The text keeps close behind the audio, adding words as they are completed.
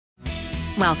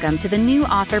Welcome to the New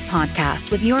Author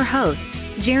Podcast with your hosts,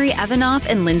 Jerry Evanoff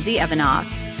and Lindsay Evanoff.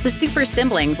 The super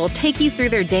siblings will take you through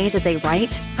their days as they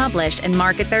write, publish, and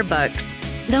market their books.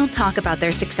 They'll talk about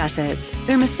their successes,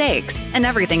 their mistakes, and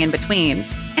everything in between.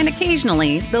 And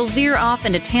occasionally, they'll veer off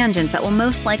into tangents that will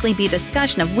most likely be a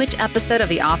discussion of which episode of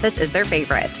The Office is their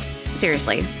favorite.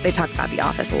 Seriously, they talk about The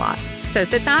Office a lot. So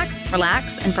sit back,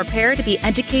 relax, and prepare to be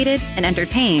educated and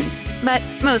entertained, but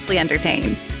mostly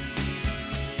entertained.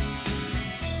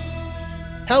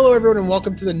 Hello, everyone, and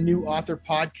welcome to the New Author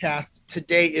Podcast.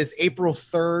 Today is April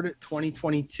 3rd,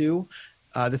 2022.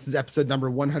 This is episode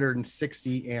number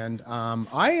 160, and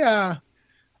I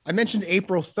mentioned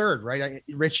April 3rd, right?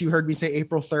 Rich, you heard me say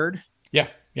April 3rd? Yeah,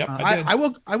 I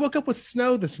did. I woke up with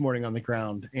snow this morning on the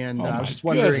ground, and I was just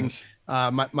wondering,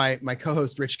 my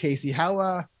co-host Rich Kacy,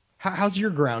 how's your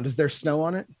ground? Is there snow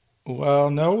on it? Well,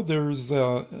 no, there's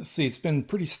it's been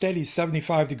pretty steady,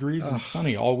 75 degrees and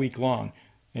sunny all week long.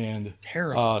 And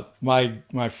terrible.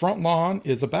 My front lawn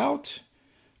is about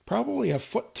probably a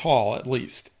foot tall at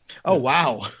least. Oh,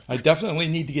 wow. I definitely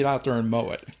need to get out there and mow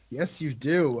it. Yes, you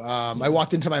do. I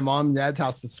walked into my mom and dad's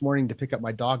house this morning to pick up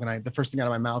my dog, and the first thing out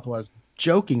of my mouth was,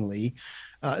 jokingly,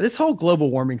 this whole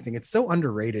global warming thing, it's so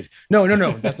underrated. No,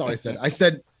 that's not what I said. I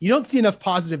said, you don't see enough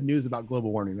positive news about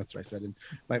global warming. That's what I said. And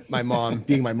my mom,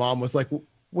 being my mom, was like,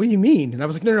 what do you mean? And I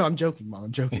was like, no, I'm joking, Mom.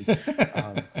 I'm joking.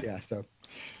 So.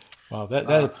 Wow,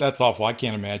 that's awful. I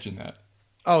can't imagine that.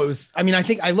 Oh, it was, I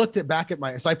think I looked back at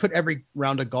so I put every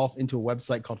round of golf into a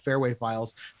website called Fairway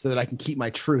Files so that I can keep my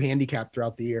true handicap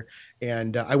throughout the year.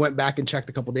 And I went back and checked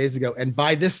a couple days ago. And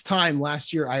by this time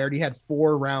last year, I already had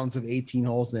 4 rounds of 18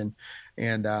 holes in.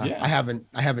 And I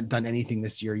haven't done anything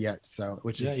this year yet. So,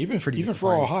 which is even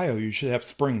for Ohio, you should have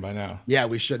spring by now. Yeah,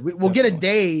 we should. We'll get a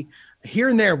day here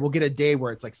and there. We'll get a day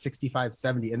where it's like 65,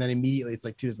 70. And then immediately it's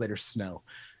like 2 days later, snow.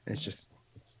 And it's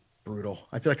brutal.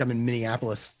 I feel like I'm in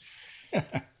Minneapolis.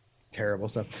 It's terrible.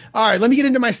 So, all right, let me get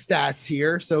into my stats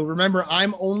here. So remember,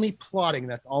 I'm only plotting.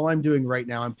 That's all I'm doing right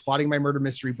now. I'm plotting my murder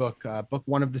mystery book, book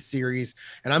 1 of the series.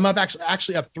 And I'm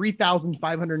actually up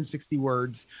 3,560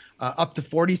 words, up to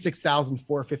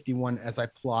 46,451 as I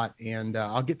plot. And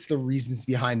I'll get to the reasons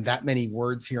behind that many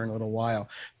words here in a little while,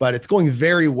 but it's going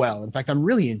very well. In fact, I'm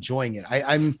really enjoying it.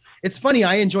 It's funny.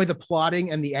 I enjoy the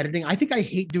plotting and the editing. I think I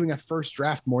hate doing a first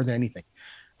draft more than anything.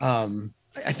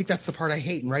 I think that's the part I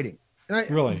hate in writing.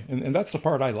 Really? And that's the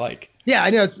part I like. Yeah,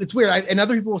 I know it's weird. And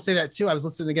other people will say that too. I was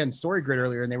listening again, Story Grid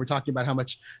earlier, and they were talking about how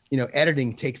much,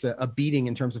 editing takes a beating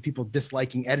in terms of people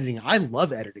disliking editing. I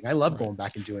love editing. I love going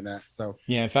back and doing that. So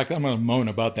yeah, in fact, I'm going to moan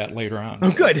about that later on.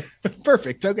 Oh, good.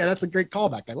 Perfect. Okay. That's a great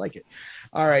callback. I like it.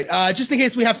 All right. Just in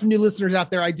case we have some new listeners out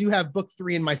there, I do have book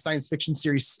 3 in my science fiction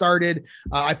series started.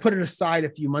 I put it aside a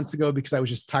few months ago because I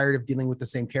was just tired of dealing with the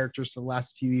same characters for the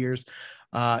last few years.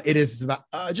 It is about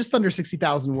just under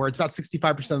 60,000 words, about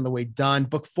 65% of the way done.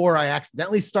 Book 4, I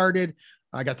accidentally started.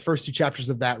 I got the first 2 chapters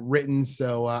of that written.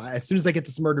 So as soon as I get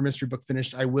this murder mystery book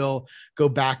finished, I will go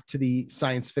back to the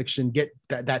science fiction, get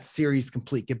that series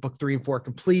complete, get book 3 and 4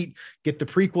 complete, get the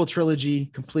prequel trilogy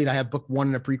complete. I have book 1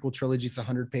 in a prequel trilogy. It's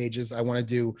 100 pages. I want to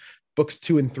do books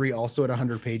 2 and 3 also at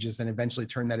 100 pages and eventually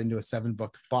turn that into a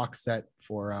 7-book box set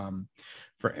for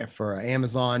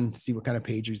Amazon, see what kind of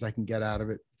pages I can get out of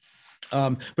it.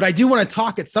 But I do want to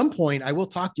talk at some point. I will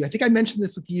talk to you. I think I mentioned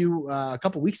this with you a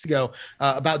couple weeks ago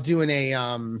about doing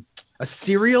a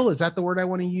serial. Is that the word I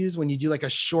want to use? When you do like a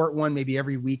short one, maybe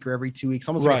every week or every 2 weeks,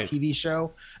 almost like a TV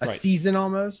show, a season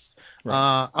almost.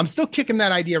 Right. I'm still kicking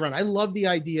that idea around. I love the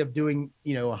idea of doing,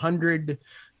 100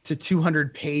 to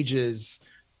 200 pages.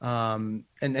 I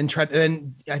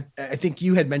think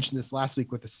you had mentioned this last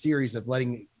week with a series of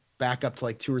letting it back up to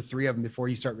like 2 or 3 of them before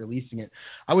you start releasing it.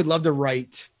 I would love to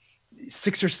write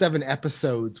 6 or 7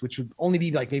 episodes, which would only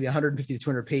be like maybe 150 to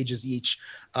 200 pages each,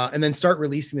 and then start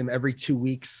releasing them every 2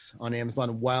 weeks on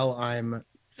Amazon while I'm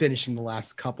finishing the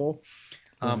last couple.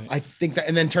 I think that,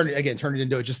 and then turn it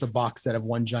into just a box set of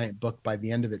one giant book by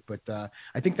the end of it. But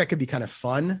I think that could be kind of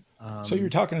fun. So you're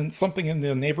talking something in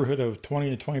the neighborhood of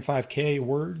 20 to 25K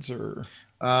words, or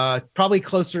probably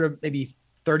closer to maybe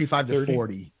 35 to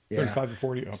 40. Yeah. 35 to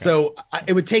 40. Okay. So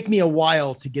it would take me a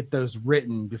while to get those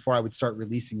written before I would start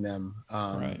releasing them.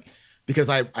 Right. Because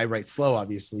I write slow,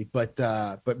 obviously, but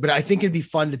I think it'd be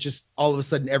fun to just all of a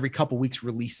sudden every couple weeks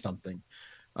release something,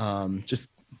 just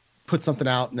put something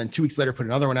out and then 2 weeks later put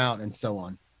another one out and so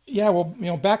on. Yeah,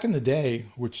 well, back in the day,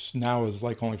 which now is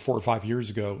like only 4 or 5 years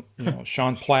ago,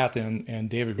 Sean Platt and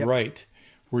David Wright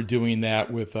were doing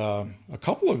that with a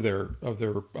couple of their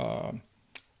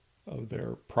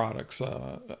products.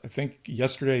 I think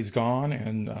Yesterday's Gone,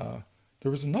 and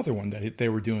there was another one that they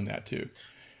were doing that too.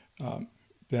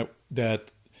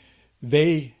 that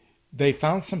they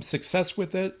found some success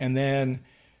with it and then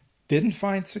didn't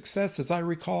find success, as I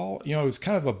recall. It was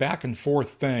kind of a back and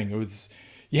forth thing.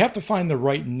 You have to find the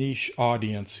right niche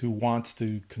audience who wants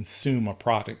to consume a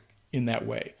product in that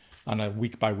way on a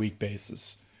week by week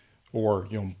basis, or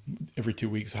every 2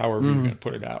 weeks, however you're going to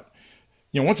put it out.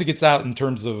 Once it gets out in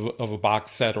terms of a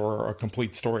box set or a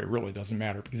complete story, it really doesn't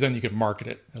matter, because then you can market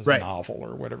it as a novel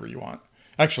or whatever you want.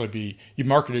 Actually, you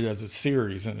market it as a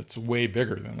series, and it's way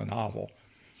bigger than a novel.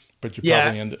 But you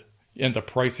probably end up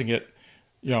pricing it,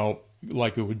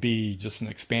 like it would be just an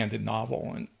expanded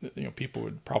novel, and people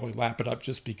would probably lap it up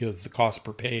just because the cost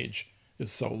per page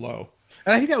is so low.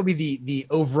 And I think that would be the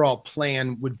overall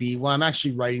plan would be, well, I'm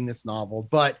actually writing this novel,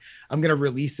 but I'm going to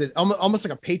release it almost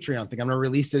like a Patreon thing. I'm going to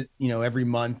release it, every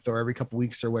month or every couple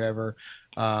weeks or whatever,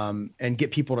 and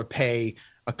get people to pay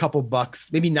a couple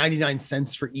bucks, maybe 99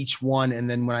 cents for each one. And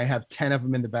then when I have 10 of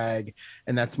them in the bag,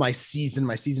 and that's my season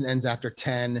ends after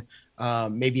 10,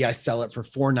 maybe I sell it for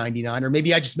 $4.99, or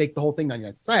maybe I just make the whole thing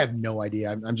 99 cents. I have no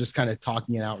idea. I'm just kind of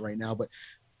talking it out right now, but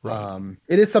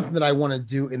it is something that I want to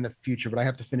do in the future, but I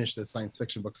have to finish those science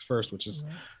fiction books first, which is,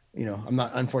 I'm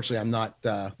not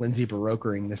Lindsay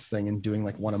brokering this thing and doing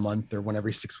like one a month or one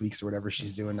every 6 weeks or whatever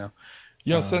she's doing now.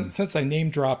 Since I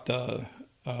name dropped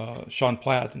Sean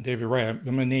Platt and David Wright, I'm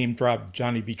going to name drop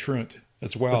Johnny B. Truant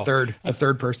as well. The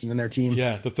third person in their team.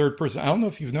 Yeah, the third person. I don't know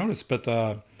if you've noticed,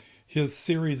 but his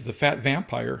series, the Fat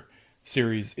Vampire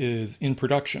series, is in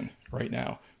production right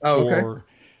now. Oh, okay.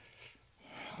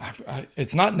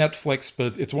 It's not Netflix,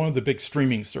 but it's one of the big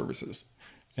streaming services.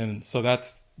 And so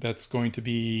that's going to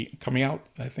be coming out,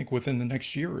 I think, within the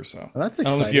next year or so. Well, that's exciting. I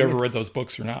don't know if you ever read those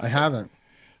books or not. I haven't.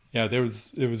 Yeah, it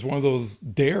was one of those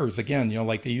dares again,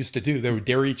 like they used to do. They would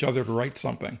dare each other to write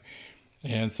something.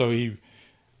 And so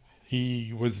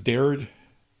he was dared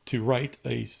to write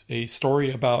a story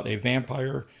about a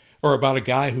vampire, or about a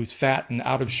guy who's fat and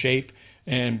out of shape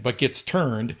but gets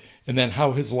turned, and then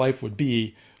how his life would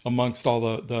be amongst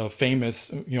all the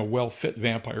famous, well-fit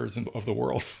vampires of the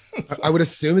world. So, I would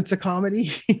assume it's a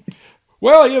comedy.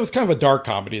 Well, yeah, it was kind of a dark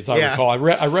comedy, as I recall. I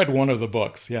read one of the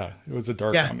books. Yeah, it was a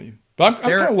dark comedy. But I'm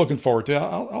kind of looking forward to it.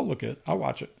 I'll look at it. I'll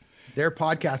watch it. Their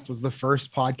podcast was the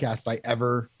first podcast I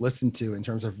ever listened to in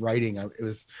terms of writing. It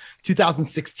was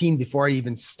 2016 before I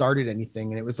even started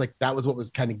anything. And it was like, that was what was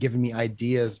kind of giving me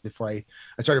ideas before I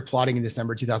started plotting in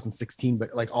December 2016.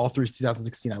 But like all through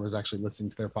 2016, I was actually listening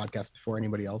to their podcast before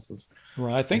anybody else's.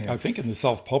 Well, I think in the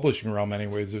self-publishing realm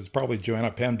anyways, it was probably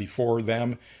Joanna Penn before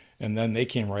them. And then they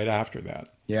came right after that.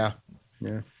 Yeah.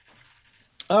 Yeah.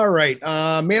 All right.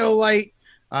 Mail Light.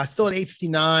 Still at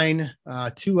 859,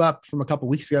 2 up from a couple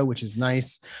weeks ago, which is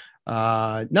nice.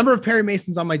 Number of Perry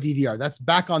Masons on my DVR. That's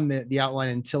back on the outline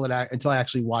until I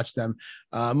actually watched them.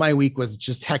 My week was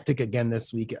just hectic again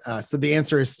this week. So the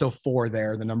answer is still 4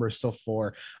 there. The number is still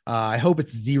 4. I hope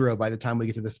it's 0 by the time we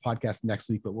get to this podcast next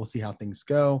week, but we'll see how things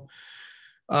go.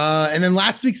 And then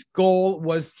last week's goal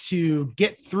was to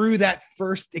get through that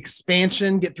first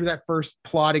expansion, get through that first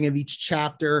plotting of each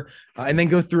chapter, and then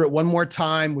go through it one more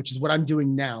time, which is what I'm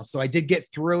doing now. So I did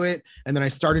get through it, and then I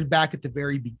started back at the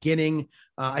very beginning.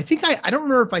 I think I don't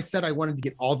remember if I said I wanted to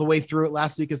get all the way through it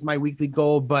last week as my weekly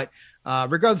goal, but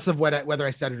regardless of whether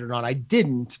I said it or not, I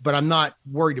didn't, but I'm not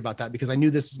worried about that because I knew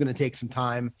this was going to take some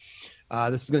time.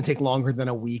 This is going to take longer than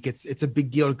a week. It's a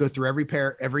big deal to go through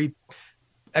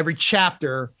every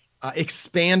chapter,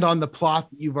 expand on the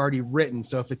plot that you've already written.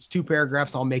 So if it's 2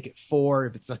 paragraphs, I'll make it 4.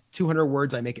 If it's 200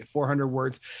 words, I make it 400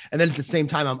 words. And then at the same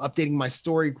time, I'm updating my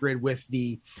story grid with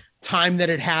the time that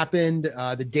it happened,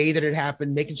 the day that it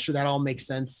happened, making sure that all makes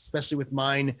sense, especially with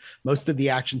mine. Most of the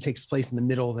action takes place in the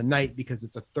middle of the night because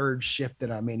it's a third shift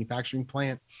at a manufacturing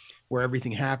plant where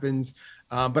everything happens.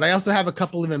 But I also have a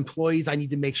couple of employees. I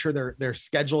need to make sure their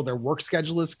work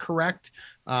schedule is correct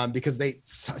because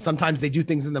sometimes they do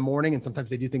things in the morning and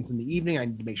sometimes they do things in the evening. I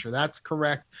need to make sure that's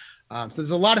correct. So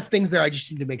there's a lot of things there I just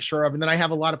need to make sure of. And then I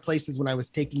have a lot of places when I was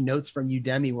taking notes from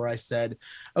Udemy where I said,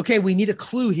 okay, we need a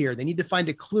clue here. They need to find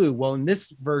a clue. Well, in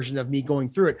this version of me going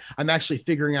through it, I'm actually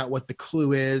figuring out what the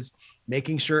clue is,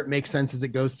 making sure it makes sense as it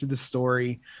goes through the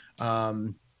story.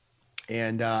 I'm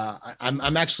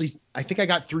actually, I think I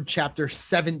got through chapter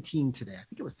 17 today. I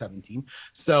think it was 17.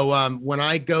 So when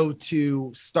I go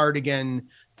to start again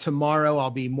tomorrow,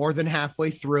 I'll be more than halfway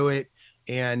through it.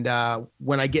 And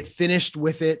when I get finished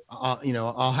with it,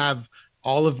 I'll have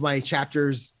all of my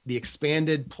chapters, the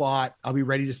expanded plot. I'll be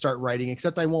ready to start writing,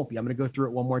 except I won't be. I'm going to go through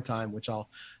it one more time, which I'll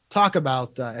talk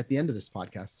about at the end of this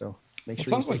podcast. So make sure. It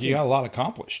sounds like you got a lot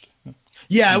accomplished.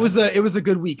 Yeah, it was a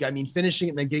good week. I mean, finishing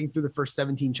it and then getting through the first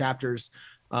 17 chapters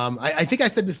I think I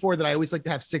said before that I always like to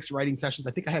have 6 writing sessions.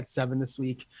 I think I had 7 this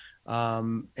week.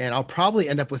 And I'll probably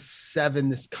end up with 7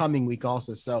 this coming week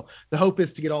also. So the hope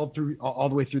is to get all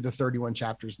the way through the 31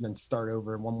 chapters and then start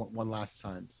over one last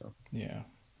time. So yeah.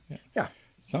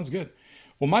 Sounds good.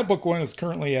 Well, my book 1 is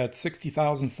currently at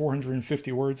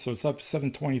 60,450 words, so it's up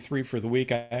 723 for the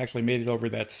week. I actually made it over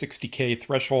that 60K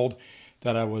threshold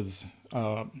that I was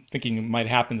thinking might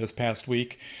happen this past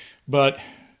week. But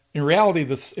in reality,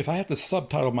 if I had to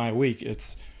subtitle my week,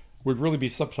 would really be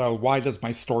subtitled, "Why Does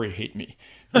My Story Hate Me?"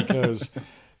 Because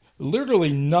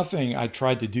literally nothing I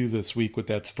tried to do this week with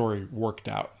that story worked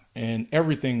out. And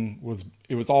everything was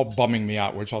all bumming me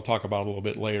out, which I'll talk about a little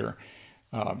bit later.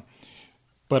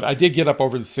 But I did get up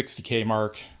over the 60K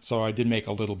mark, so I did make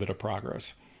a little bit of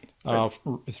progress.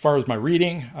 As far as my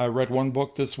reading, I read one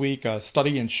book this week,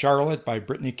 Study in Charlotte by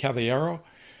Brittany Cavallaro.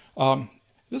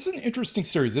 This is an interesting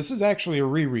series. This is actually a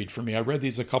reread for me. I read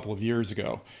these a couple of years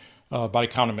ago, but I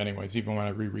count them anyways, even when I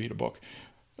reread a book.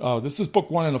 This is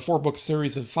book 1 in a 4-book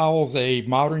series that follows a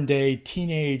modern-day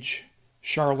teenage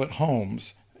Charlotte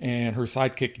Holmes and her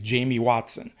sidekick Jamie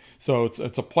Watson. So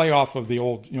it's a play off of the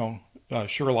old,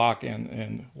 Sherlock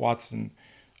and Watson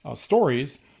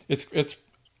stories. It's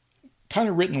kind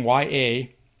of written YA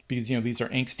because these are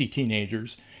angsty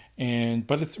teenagers,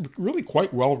 but it's really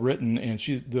quite well written. And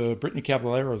Brittany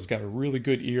Cavallaro's got a really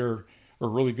good ear or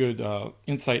really good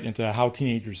insight into how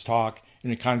teenagers talk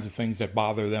and the kinds of things that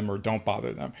bother them or don't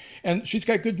bother them. And she's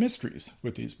got good mysteries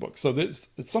with these books. So it's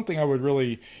something I would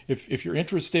really, if you're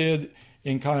interested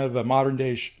in kind of a modern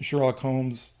day Sherlock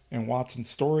Holmes and Watson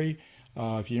story,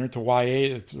 if you're into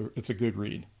YA, it's a good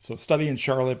read. So Study in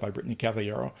Charlotte by Brittany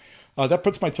Cavallaro. That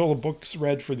puts my total books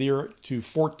read for the year to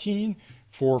 14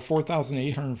 for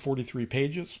 4,843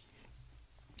 pages.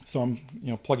 So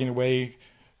I'm plugging away,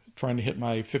 trying to hit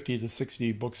my 50 to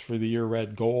 60 books for the year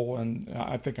read goal, and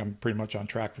I think I'm pretty much on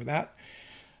track for that.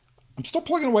 I'm still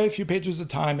plugging away a few pages at a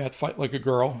time at Fight Like a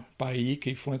Girl by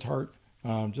E.K. Flinthart.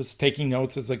 Just taking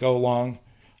notes as I go along.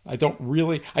 I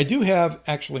do have,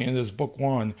 actually in this book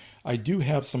 1, I do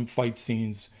have some fight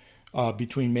scenes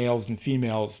between males and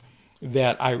females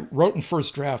that I wrote in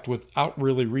first draft without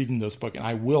really reading this book. And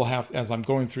I will have, as I'm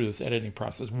going through this editing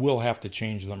process, will have to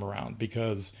change them around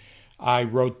because I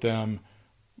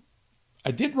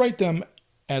did write them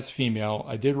as female.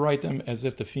 I did write them as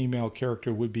if the female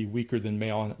character would be weaker than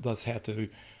male and thus had to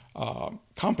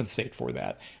compensate for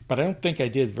that. But I don't think I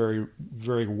did very,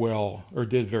 very well or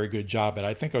did a very good job at it.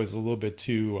 I think I was a little bit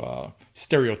too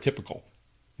stereotypical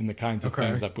in the kinds of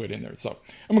things I put in there. So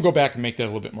I'm going to go back and make that a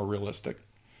little bit more realistic.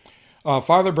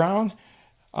 Father Brown,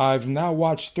 I've now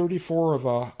watched 34 of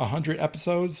 100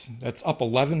 episodes. That's up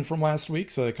 11 from last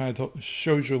week. So that kind of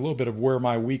shows you a little bit of where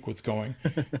my week was going.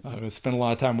 I spent a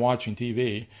lot of time watching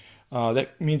TV.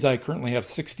 That means I currently have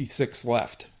 66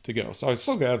 left to go. So I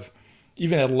still have,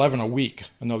 even at 11 a week,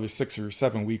 another 6 or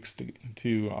 7 weeks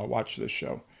to watch this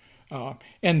show.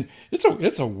 And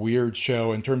it's a weird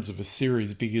show in terms of a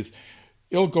series because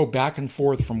it'll go back and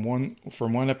forth from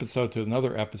one episode to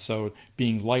another episode,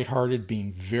 being lighthearted,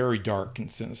 being very dark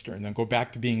and sinister, and then go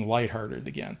back to being lighthearted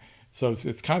again. So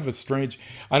it's kind of a strange.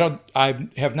 I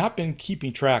have not been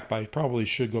keeping track, but I probably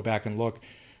should go back and look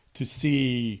to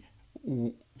see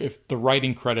if the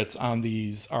writing credits on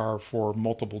these are for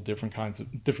multiple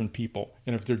different people,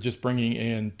 and if they're just bringing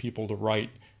in people to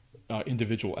write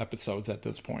individual episodes at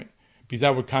this point. Because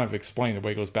that would kind of explain the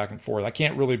way it goes back and forth. I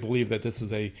can't really believe that this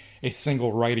is a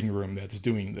single writing room that's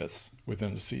doing this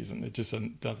within the season. It just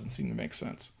doesn't seem to make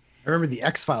sense. I remember the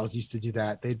X-Files used to do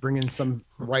that. They'd bring in some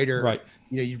writer, right?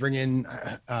 You bring in,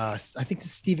 I think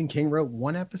Stephen King wrote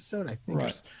one episode. I think,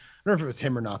 right. I don't know if it was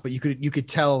him or not, but you could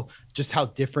tell just how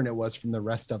different it was from the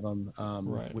rest of them.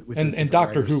 Right. And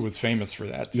Doctor Who was famous for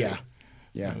that too.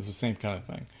 Yeah. It was the same kind of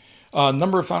thing.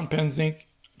 Number of fountain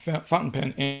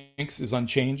pen inks is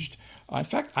unchanged. In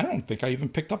fact, I don't think I even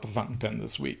picked up a fountain pen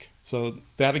this week. So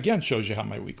that again shows you how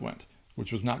my week went,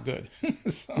 which was not good.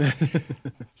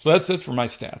 So that's it for my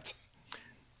stats.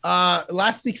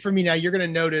 Last week for me, now you're going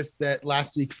to notice that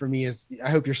last week for me is, I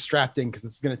hope you're strapped in because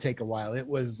this is going to take a while. It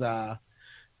was a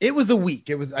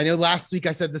week. I know last week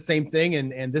I said the same thing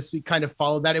and this week kind of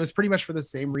followed that. It was pretty much for the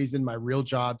same reason, my real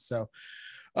job. So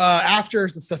after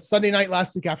Sunday night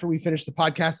last week, after we finished the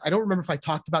podcast, I don't remember if I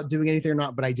talked about doing anything or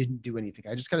not, but I didn't do anything.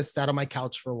 I just kind of sat on my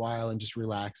couch for a while and just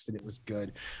relaxed, and it was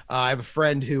good. I have a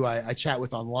friend who I chat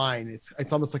with online.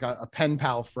 It's almost like a pen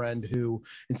pal friend who,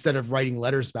 instead of writing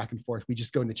letters back and forth, we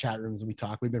just go into chat rooms and we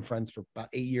talk. We've been friends for about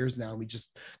 8 years now. And we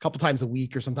just a couple times a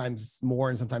week, or sometimes more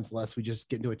and sometimes less, we just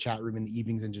get into a chat room in the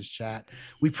evenings and just chat.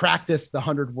 We practice the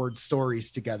 100-word stories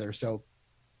together. So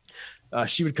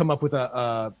she would come up with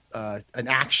an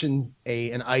action,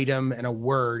 an item, and a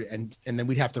word, and then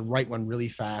we'd have to write one really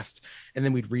fast, and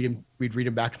then we'd read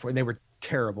them back and forth, and they were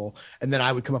terrible. And then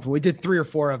I would come up, and we did 3 or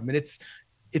 4 of them, and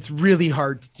it's really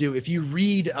hard to do. If you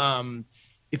read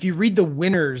the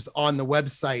winners on the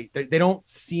website, they don't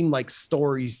seem like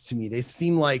stories to me. They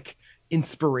seem like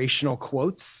inspirational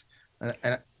quotes,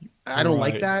 and I don't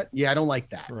like that. Yeah, I don't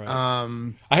like that. Right.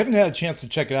 I haven't had a chance to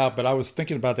check it out, but I was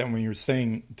thinking about that when you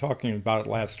were talking about it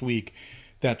last week,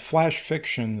 that flash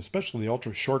fiction, especially the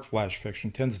ultra short flash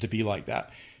fiction, tends to be like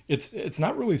that. It's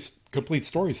not really complete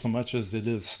stories so much as it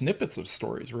is snippets of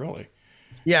stories, really.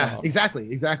 Yeah, exactly.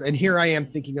 And here I am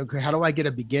thinking, okay, how do I get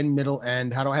a begin, middle,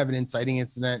 end? How do I have an inciting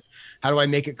incident? How do I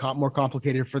make it more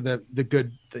complicated for the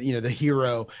good, the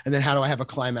hero? And then how do I have a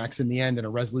climax in the end and a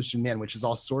resolution in the end, which is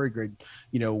all story grid,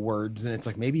 words. And it's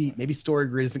like, maybe story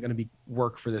grid isn't going to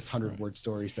work for this 100-word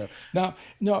story. So now,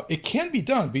 no, it can be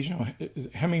done. Because,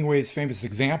 Hemingway's famous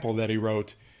example that he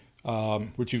wrote,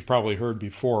 which you've probably heard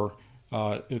before,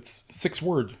 it's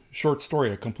 6-word short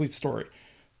story, a complete story,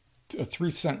 3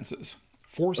 sentences.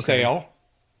 For sale,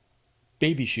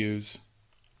 baby shoes,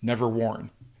 never worn.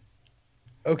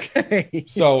 Okay.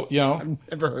 So, I've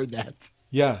never heard that.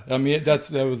 Yeah. I mean, that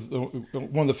was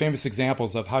one of the famous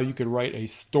examples of how you could write a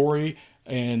story.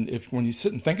 And when you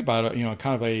sit and think about it,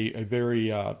 kind of a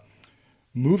very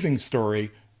moving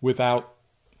story without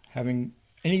having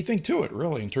anything to it,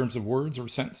 really, in terms of words or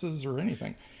sentences or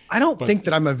anything. I don't think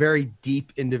that I'm a very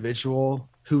deep individual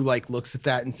who looks at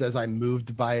that and says I'm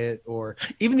moved by it, or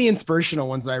even the inspirational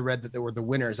ones that I read that they were the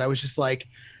winners. I was just like,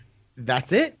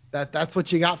 that's it. That's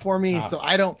what you got for me. So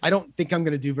I don't think I'm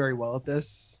going to do very well at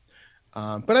this.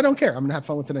 But I don't care. I'm going to have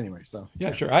fun with it anyway. So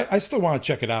yeah, sure. I still want to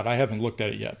check it out. I haven't looked at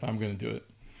it yet, but I'm going to do it.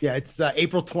 Yeah. It's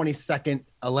April 22nd,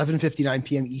 11:59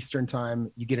 PM Eastern time.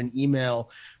 You get an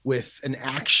email with an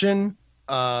action,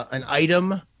 an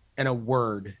item, and a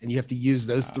word, and you have to use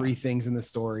those 3 things in the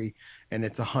story, and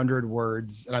it's 100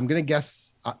 words, and I'm gonna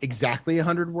guess exactly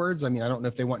 100 words. I mean, I don't know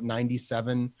if they want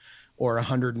 97 or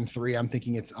 103. I'm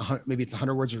thinking it's maybe it's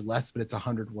 100 words or less, but it's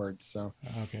 100 words. So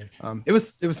okay. It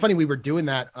was funny. We were doing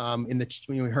that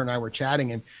when her and I were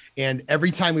chatting, and every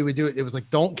time we would do it, it was like,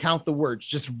 don't count the words,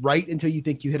 just write until you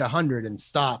think you hit 100 and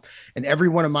stop. And every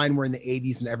one of mine were in the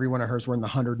 80s, and every one of hers were in the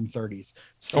 130s.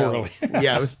 So really?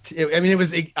 Yeah,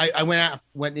 I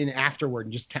went in afterward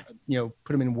and just put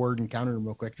them in Word and counted them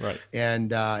real quick. Right.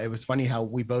 And it was funny how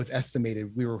we both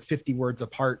estimated we were 50 words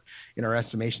apart in our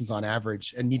estimations on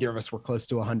average, and neither of us were close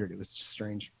to 100. It was just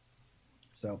strange.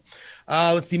 So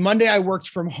let's see. Monday I worked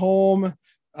from home.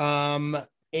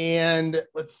 And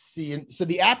let's see. So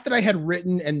the app that I had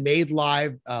written and made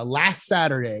live last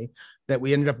Saturday that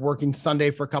we ended up working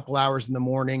Sunday for a couple hours in the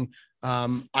morning,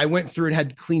 I went through and had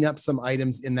to clean up some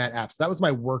items in that app. So that was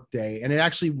my work day, and it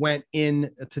actually went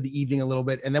in to the evening a little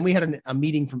bit. And then we had a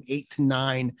meeting from 8 to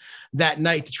 9 that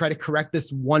night to try to correct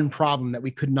this one problem that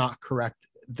we could not correct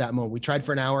that moment. We tried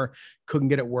for an hour, couldn't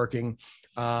get it working.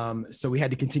 So we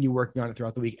had to continue working on it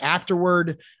throughout the week.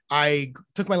 Afterward, I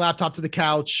took my laptop to the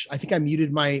couch. I think I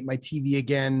muted my TV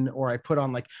again, or I put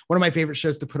on one of my favorite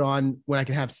shows to put on when I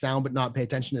can have sound but not pay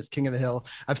attention is King of the Hill.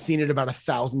 I've seen it about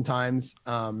 1,000 times.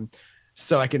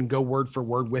 So I can go word for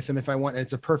word with him if I want. And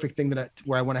it's a perfect thing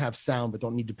where I want to have sound, but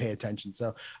don't need to pay attention.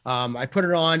 So I put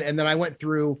it on, and then I went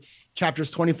through chapters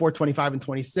 24, 25, and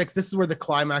 26. This is where the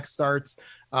climax starts.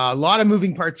 A lot of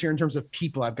moving parts here in terms of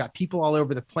people. I've got people all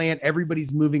over the plant.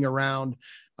 Everybody's moving around.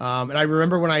 And I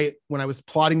remember when I was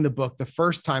plotting the book the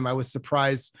first time, I was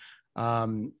surprised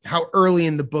how early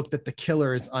in the book that the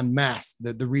killer is unmasked.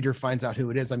 The reader finds out who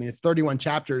it is. I mean, it's 31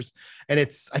 chapters, and I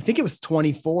think it was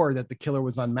 24 that the killer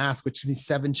was unmasked, which means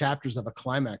 7 chapters of a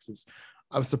climax.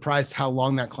 I was surprised how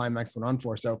long that climax went on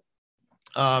for. So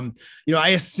I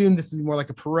assume this would be more like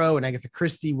a Poirot and Agatha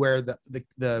Christie, where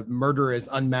the murderer is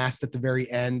unmasked at the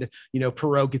very end.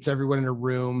 Poirot gets everyone in a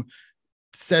room,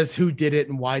 says who did it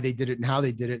and why they did it and how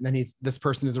they did it, and then this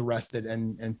person is arrested,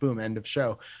 and boom, end of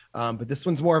show. But this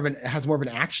one's has more of an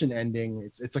action ending.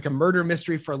 It's like a murder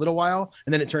mystery for a little while,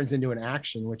 and then it turns into an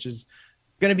action, which is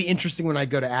going to be interesting when I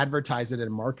go to advertise it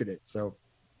and market it. So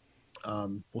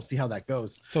we'll see how that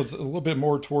goes. So it's a little bit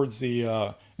more towards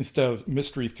the instead of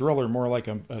mystery thriller, more like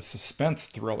a suspense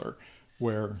thriller,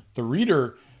 where the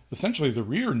reader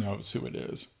knows who it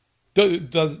is. Do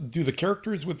the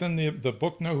characters within the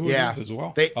book know who it is as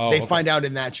well? They find out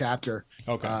in that chapter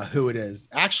who it is.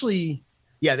 Actually,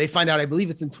 yeah, they find out. I believe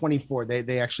it's in 24.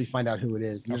 They actually find out who it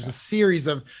is. And there's a series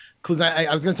of clues.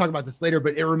 I was going to talk about this later,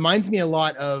 but it reminds me a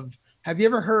lot of. Have you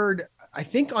ever heard? I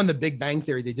think on The Big Bang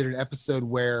Theory they did an episode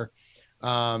where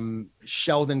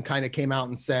Sheldon kind of came out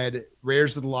and said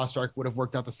Raiders of the Lost Ark would have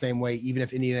worked out the same way, even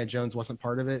if Indiana Jones wasn't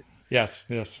part of it. Yes.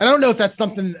 I don't know if that's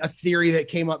a theory that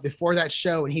came up before that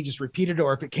show and he just repeated it,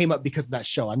 or if it came up because of that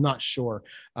show. I'm not sure.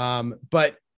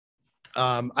 But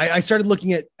I started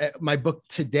looking at my book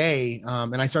today,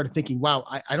 and I started thinking, wow,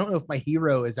 I don't know if my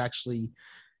hero is actually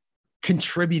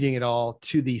contributing at all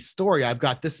to the story. I've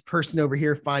got this person over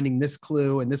here finding this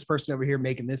clue and this person over here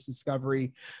making this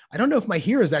discovery. I don't know if my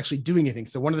hero is actually doing anything.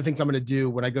 So one of the things I'm going to do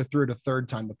when I go through it the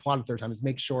plot a third time, is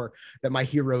make sure that my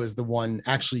hero is the one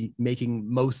actually making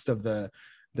most of the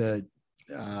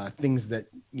things that,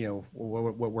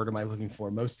 what word am I looking for?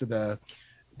 Most of the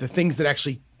things that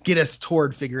actually get us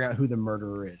toward figuring out who the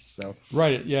murderer is. So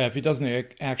right, yeah. If he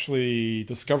doesn't actually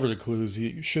discover the clues,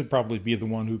 he should probably be the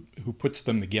one who puts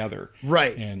them together,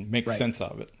 right, and makes sense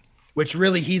of it. Which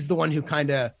really, he's the one who kind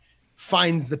of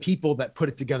finds the people that put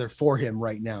it together for him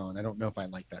right now, and I don't know if I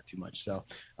like that too much. So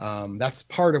that's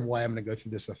part of why I'm going to go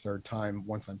through this a third time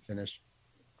once I'm finished.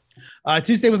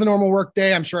 Tuesday was a normal work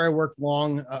day. I'm sure I worked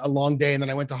a long day, and then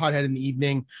I went to Hothead in the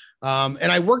evening.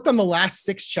 And I worked on the last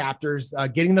 6 chapters,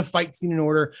 getting the fight scene in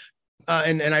order.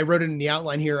 And I wrote it in the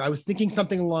outline here. I was thinking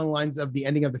something along the lines of the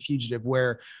ending of The Fugitive,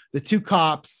 where the 2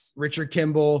 cops, Richard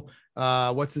Kimball,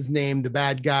 what's his name, the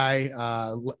bad guy,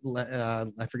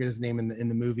 I forget his name in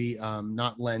the movie,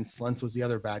 not Lentz. Lentz was the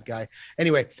other bad guy.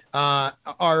 Anyway,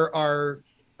 are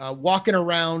walking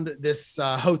around this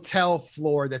hotel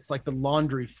floor that's like the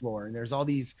laundry floor, and there's all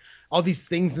these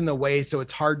things in the way, so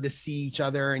it's hard to see each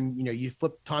other. And you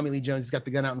flip Tommy Lee Jones, he's got the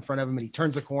gun out in front of him, and he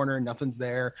turns a corner and nothing's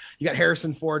there. You got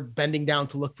Harrison Ford bending down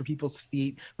to look for people's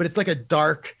feet, but it's like a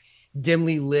dark,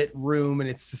 dimly lit room, and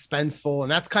it's suspenseful.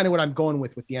 And that's kind of what I'm going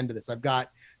with the end of this. I've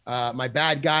got my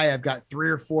bad guy, I've got 3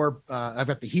 or 4, I've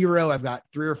got the hero, I've got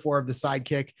 3 or 4 of the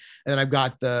sidekick, and then I've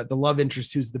got the love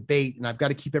interest who's the bait, and I've got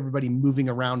to keep everybody moving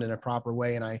around in a proper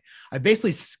way. And I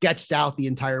basically sketched out the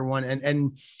entire one,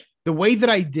 and the way that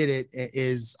I did it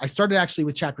is I started actually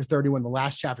with chapter 31, the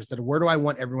last chapter, said, where do I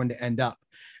want everyone to end up?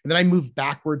 And then I moved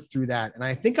backwards through that. And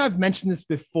I think I've mentioned this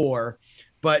before,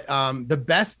 but the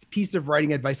best piece of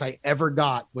writing advice I ever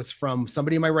got was from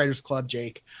somebody in my writers club,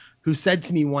 Jake, who said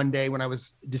to me one day when I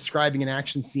was describing an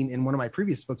action scene in one of my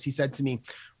previous books, he said to me,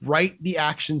 write the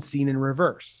action scene in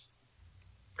reverse.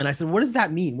 And I said, what does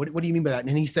that mean? What do you mean by that?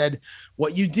 And he said,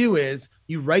 what you do is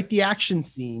you write the action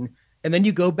scene, and then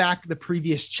you go back to the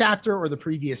previous chapter or the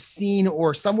previous scene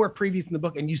or somewhere previous in the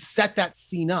book, and you set that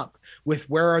scene up with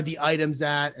where are the items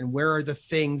at and where are the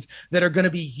things that are going to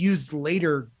be used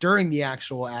later during the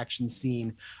actual action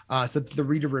scene, so that the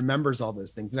reader remembers all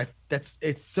those things. And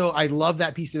I love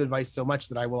that piece of advice so much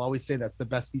that I will always say that's the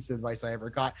best piece of advice I ever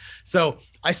got. So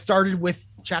I started with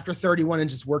chapter 31 and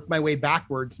just worked my way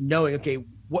backwards, knowing, okay,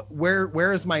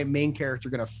 where is my main character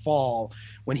going to fall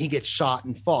when he gets shot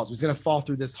and falls? He's going to fall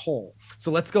through this hole. So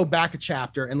let's go back a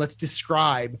chapter and let's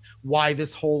describe why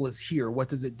this hole is here. What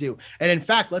does it do? And in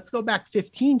fact, let's go back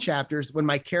 15 chapters when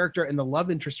my character and the love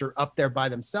interest are up there by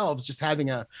themselves, just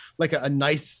having a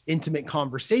nice intimate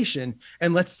conversation.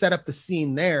 And let's set up the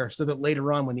scene there so that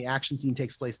later on when the action scene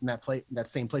takes place in that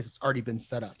same place, it's already been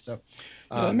set up. So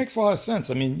yeah, that makes a lot of sense.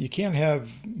 I mean, you can't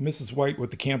have Mrs. White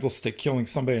with the candlestick killing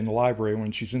somebody in the library when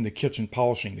she's in the kitchen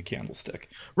polishing the candlestick.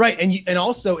 Right. And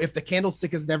also, if the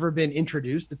candlestick has never been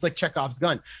introduced, it's like Chekhov's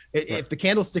gun. If the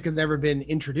candlestick has never been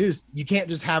introduced, you can't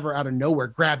just have her out of nowhere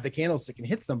grab the candlestick and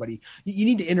hit somebody. You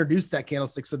need to introduce that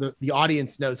candlestick so that the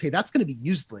audience knows, hey, that's going to be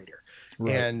used later.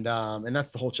 Right. And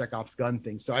that's the whole Chekhov's gun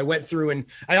thing. So I went through, and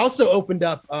I also opened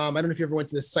up, I don't know if you ever went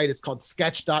to this site. It's called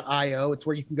sketch.io. It's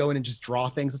where you can go in and just draw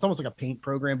things. It's almost like a paint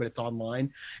program, but it's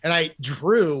online. And I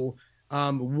drew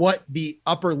what the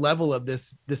upper level of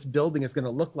this building is going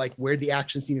to look like, where the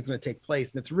action scene is going to take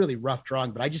place. And it's really rough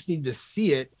drawing, but I just needed to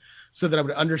see it so that I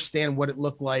would understand what it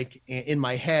looked like in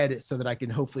my head, so that I can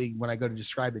hopefully, when I go to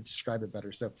describe it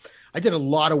better. So I did a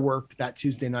lot of work that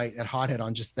Tuesday night at Hothead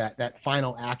on just that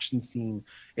final action scene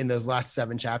in those last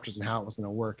 7 chapters and how it was going to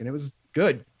work. And it was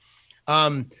good.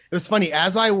 It was funny,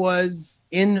 as I was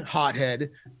in Hothead,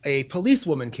 a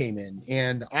policewoman came in,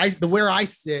 and where I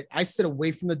sit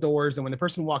away from the doors. And when the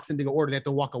person walks in to go order, they have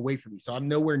to walk away from me. So I'm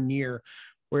nowhere near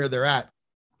where they're at.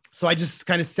 So I just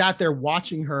kind of sat there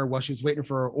watching her while she was waiting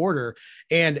for her order.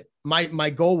 And my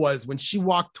goal was, when she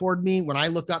walked toward me, when I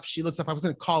look up, she looks up, I was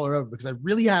going to call her over, because I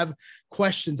really have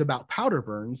questions about powder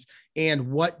burns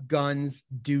and what guns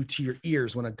do to your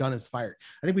ears when a gun is fired.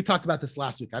 I think we talked about this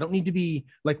last week. I don't need to be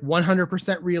like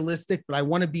 100% realistic, but I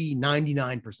want to be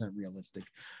 99% realistic.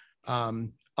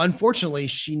 Unfortunately,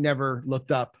 she never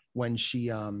looked up when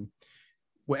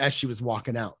as she was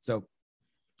walking out. So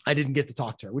I didn't get to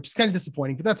talk to her, which is kind of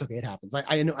disappointing, but that's okay. It happens.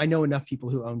 I know enough people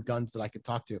who own guns that I could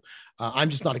talk to. I'm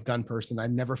just not a gun person.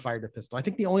 I've never fired a pistol. I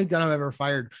think the only gun I've ever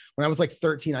fired, when I was like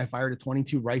 13, I fired a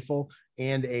 22 rifle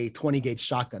and a 20 gauge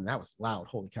shotgun. That was loud.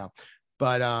 Holy cow.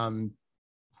 But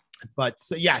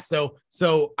so yeah,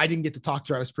 so I didn't get to talk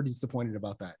to her. I was pretty disappointed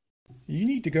about that. You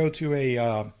need to go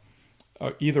to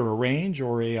either a range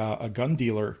or a gun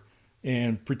dealer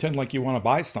and pretend like you want to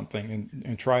buy something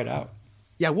and try it out.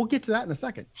 Yeah, we'll get to that in a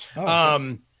second. Oh,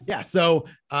 okay. Yeah, so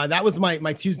that was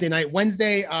my Tuesday night.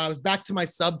 Wednesday, I was back to my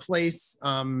sub place,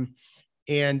 and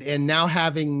now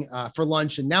having for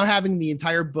lunch, and now having the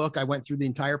entire book. I went through the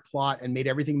entire plot and made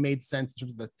everything made sense in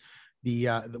terms of the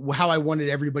how I wanted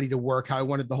everybody to work, how I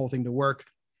wanted the whole thing to work.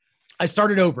 I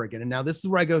started over again. And now this is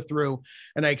where I go through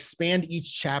and I expand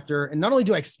each chapter. And not only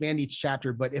do I expand each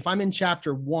chapter, but if I'm in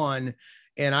chapter 1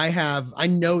 and I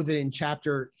know that in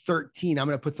chapter 13, I'm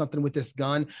going to put something with this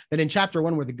gun, then in chapter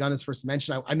 1, where the gun is first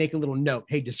mentioned, I make a little note.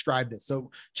 Hey, describe this. So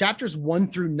chapters 1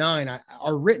 through 9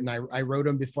 are written. I wrote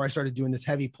them before I started doing this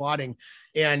heavy plotting.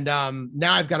 And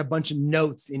now I've got a bunch of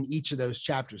notes in each of those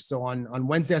chapters. So on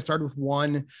Wednesday, I started with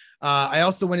 1. I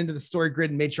also went into the story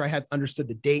grid and made sure I had understood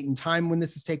the date and time when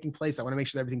this is taking place. I want to make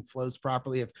sure that everything flows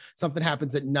properly. If something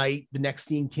happens at night, the next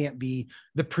scene can't be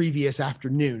the previous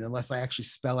afternoon unless I actually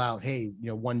spell out, hey,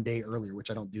 1 day earlier, which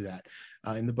I don't do that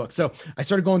in the book. So I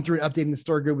started going through and updating the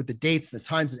story grid with the dates and the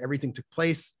times and everything took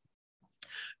place.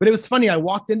 But it was funny. I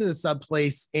walked into the sub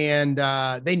place and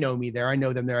they know me there. I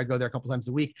know them there. I go there a couple times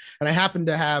a week. And I happened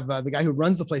to have the guy who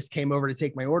runs the place came over to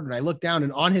take my order. And I looked down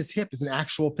and on his hip is an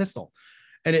actual pistol.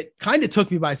 And it kind of took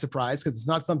me by surprise because it's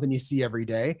not something you see every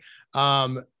day.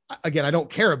 Again, I don't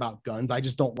care about guns. I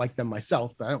just don't like them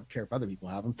myself, but I don't care if other people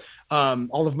have them.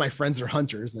 All of my friends are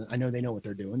hunters and I know they know what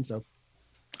they're doing. So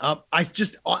I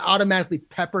just automatically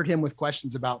peppered him with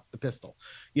questions about the pistol.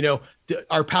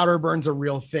 Are powder burns a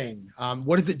real thing?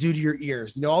 What does it do to your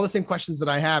ears? All the same questions that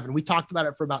I have. And we talked about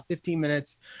it for about 15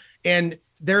 minutes. And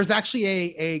there's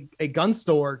actually a gun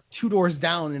store 2 doors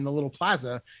down in the little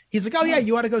plaza. He's like, oh yeah,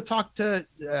 you ought to go talk to,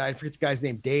 I forget the guy's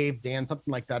name, Dave, Dan,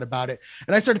 something like that about it.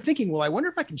 And I started thinking, well, I wonder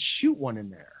if I can shoot one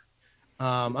in there.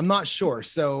 I'm not sure.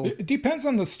 So it depends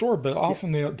on the store, but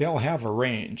often they'll have a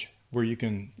range where you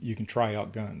can try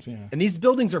out guns. Yeah. And these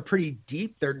buildings are pretty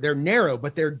deep. They're narrow,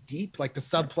 but they're deep. Like the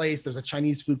sub place, there's a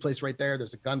Chinese food place right there.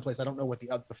 There's a gun place. I don't know what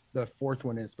the fourth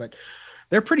one is, but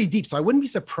they're pretty deep. So I wouldn't be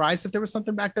surprised if there was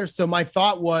something back there. So my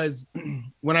thought was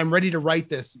when I'm ready to write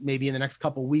this, maybe in the next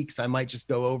couple of weeks, I might just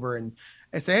go over and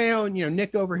I say, hey,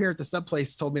 Nick over here at the sub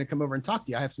place told me to come over and talk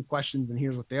to you. I have some questions and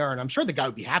here's what they are. And I'm sure the guy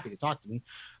would be happy to talk to me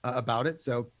about it.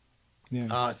 So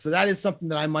yeah. So that is something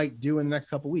that I might do in the next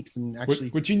couple of weeks. And actually,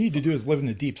 what you need to do is live in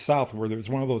the deep South where there's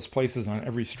one of those places on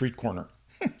every street corner.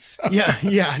 So.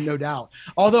 Yeah, no doubt.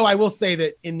 Although I will say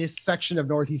that in this section of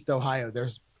Northeast Ohio,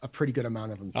 there's a pretty good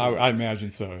amount of them. I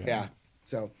imagine so. Yeah.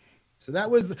 So that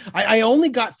was, I only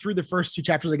got through the first 2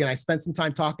 chapters. Again, I spent some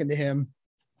time talking to him.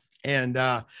 And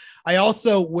I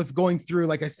also was going through,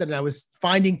 like I said, and I was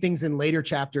finding things in later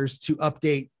chapters to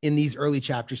update in these early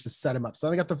chapters to set them up. So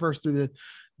I got the first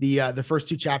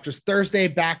 2 chapters. Thursday,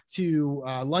 back to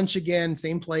lunch again,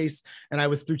 same place. And I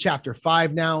was through chapter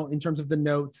 5 now in terms of the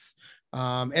notes.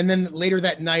 And then later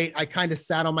that night, I kind of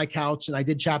sat on my couch and I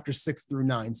did chapters 6 through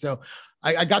 9. So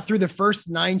I got through the first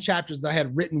 9 chapters that I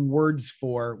had written words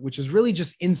for, which is really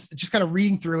just kind of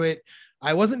reading through it.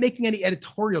 I wasn't making any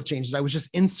editorial changes. I was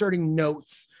just inserting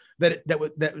notes that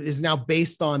is now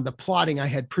based on the plotting I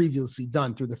had previously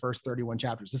done through the first 31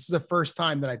 chapters. This is the first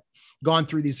time that I've gone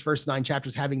through these first 9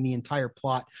 chapters, having the entire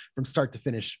plot from start to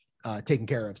finish taken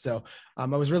care of. So I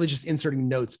was really just inserting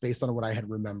notes based on what I had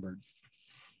remembered.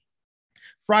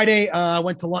 Friday, I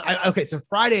went to lunch. So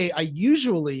Friday, I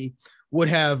usually would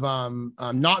have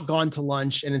not gone to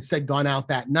lunch and instead gone out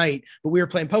that night, but we were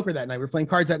playing poker that night. We were playing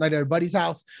cards that night at a buddy's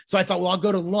house. So I thought, well, I'll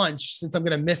go to lunch since I'm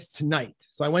going to miss tonight.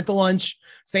 So I went to lunch,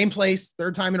 same place,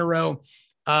 3rd time in a row,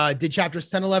 did chapters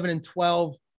 10, 11, and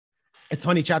 12. It's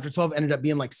funny, chapter 12 ended up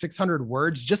being like 600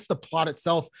 words, just the plot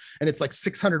itself. And it's like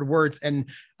 600 words. And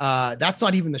that's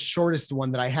not even the shortest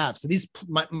one that I have. So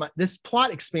this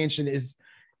plot expansion is,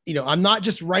 I'm not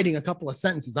just writing a couple of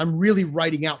sentences. I'm really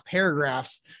writing out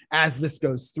paragraphs as this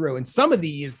goes through. And some of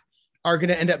these are going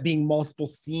to end up being multiple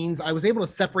scenes. I was able to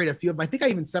separate a few of them. I think I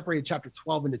even separated chapter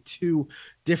 12 into 2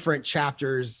 different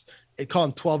chapters. I call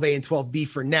them 12A and 12B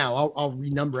for now. I'll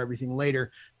renumber everything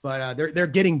later, but they're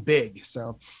getting big.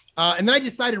 So, and then I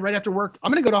decided right after work,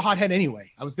 I'm going to go to Hothead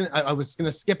anyway. I was going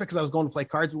to skip it because I was going to play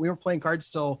cards, but we were playing cards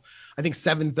till I think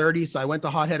 7:30. So I went to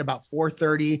Hothead about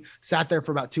 4:30, sat there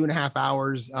for about 2.5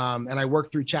 hours. And I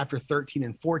worked through chapter 13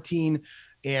 and 14.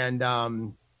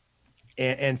 And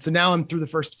And so now I'm through the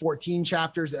first 14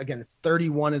 chapters. Again, it's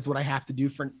 31 is what I have to do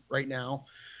for right now.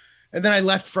 And then I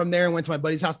left from there and went to my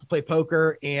buddy's house to play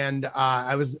poker. And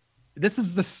this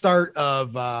is the start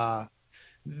of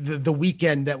the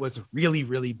weekend that was really,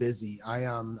 really busy. I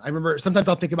remember sometimes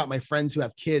I'll think about my friends who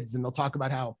have kids and they'll talk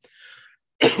about how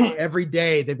every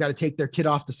day they've got to take their kid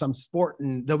off to some sport,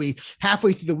 and they'll be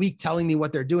halfway through the week telling me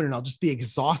what they're doing. And I'll just be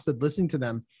exhausted listening to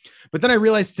them. But then I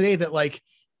realized today that like,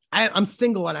 I'm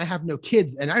single and I have no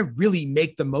kids, and I really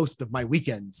make the most of my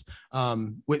weekends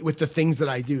with the things that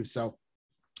I do. So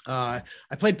I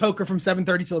played poker from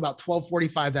 7:30 till about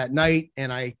 12:45 that night,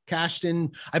 and I cashed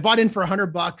in. I bought in for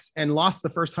 $100 and lost the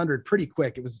first 100 pretty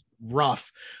quick. It was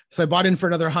rough. So I bought in for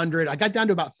another 100. I got down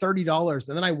to about $30,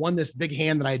 and then I won this big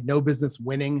hand that I had no business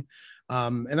winning.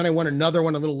 And then I won another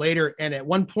one a little later. And at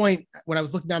one point when I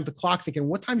was looking down at the clock thinking,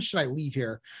 what time should I leave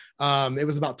here? It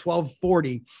was about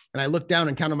 12:40, and I looked down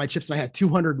and counted my chips, and I had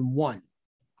 201.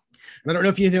 And I don't know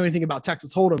if you know anything about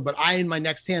Texas Hold'em, but in my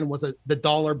next hand was the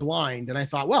dollar blind. And I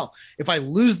thought, well, if I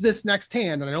lose this next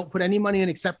hand and I don't put any money in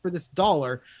except for this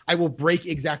dollar, I will break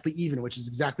exactly even, which is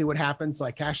exactly what happened. So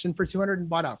I cashed in for 200 and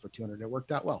bought out for 200. It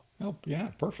worked out well. Oh yeah.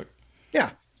 Perfect.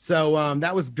 Yeah. So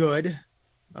that was good.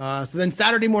 So then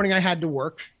Saturday morning I had to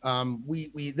work.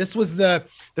 This was the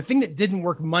thing that didn't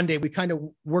work Monday. We kind of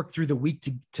worked through the week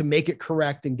to make it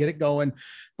correct and get it going.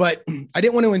 But I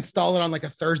didn't want to install it on like a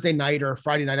Thursday night or a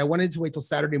Friday night. I wanted to wait till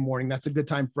Saturday morning. That's a good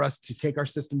time for us to take our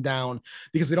system down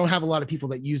because we don't have a lot of people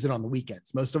that use it on the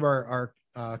weekends. Most of our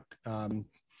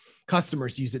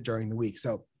customers use it during the week.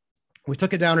 So we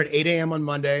took it down at 8 a.m. on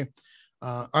Monday.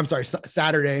 I'm sorry,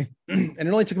 Saturday. And it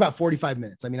only took about 45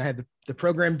 minutes. I mean, I had the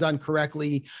program done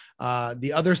correctly.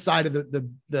 The other side of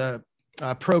the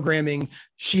programming,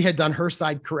 she had done her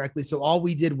side correctly. So all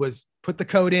we did was put the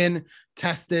code in,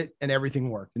 test it, and everything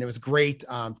worked. And it was great.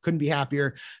 Couldn't be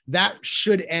happier. That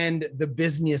should end the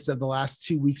business of the last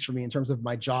 2 weeks for me in terms of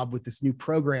my job with this new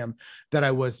program that I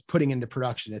was putting into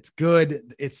production. It's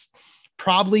good. It's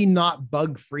probably not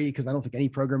bug free because I don't think any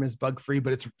program is bug free,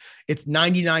 but it's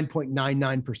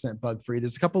 99.99% bug free.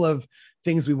 There's a couple of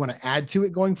things we want to add to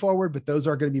it going forward, but those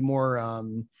are going to be more,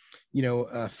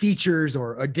 features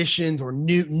or additions or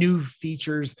new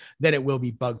features than it will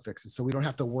be bug fixes. So we don't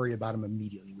have to worry about them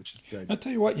immediately, which is good. I'll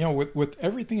tell you what, with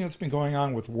everything that's been going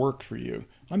on with work for you,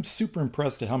 I'm super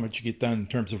impressed at how much you get done in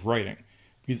terms of writing,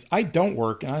 because I don't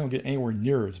work and I don't get anywhere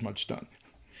near as much done.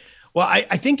 Well,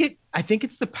 I think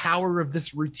it's the power of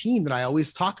this routine that I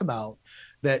always talk about,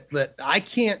 that I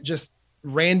can't just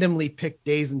randomly pick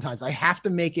days and times. I have to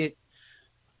make it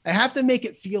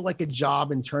feel like a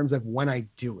job in terms of when I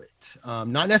do it.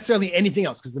 Not necessarily anything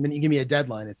else, because the minute you give me a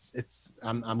deadline,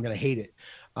 I'm going to hate it.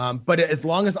 But as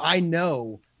long as I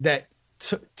know that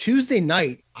Tuesday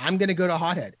night, I'm going to go to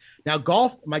Hothead. Now,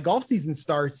 my golf season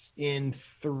starts in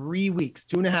 3 weeks,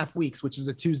 2.5 weeks, which is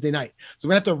a Tuesday night. So I'm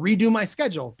going to have to redo my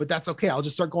schedule, but that's okay. I'll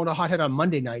just start going to Hothead on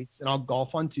Monday nights and I'll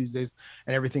golf on Tuesdays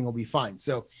and everything will be fine.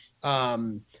 So,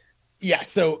 yeah.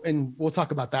 So, and we'll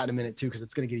talk about that in a minute too, because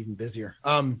it's going to get even busier.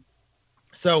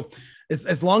 So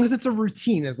as long as it's a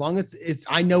routine, as long as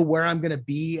I know where I'm going to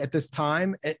be at this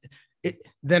time,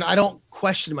 then I don't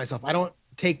question myself. I don't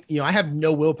I have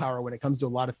no willpower when it comes to a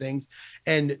lot of things,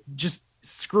 and just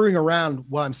screwing around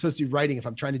while I'm supposed to be writing, if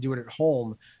I'm trying to do it at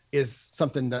home, is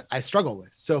something that I struggle with.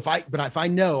 So if I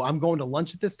know I'm going to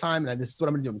lunch at this time and this is what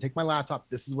I'm going to do, I'm going to take my laptop,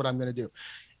 this is what I'm going to do.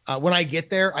 When I get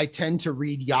there, I tend to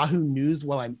read Yahoo News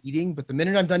while I'm eating, but the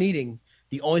minute I'm done eating,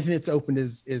 the only thing that's open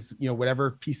is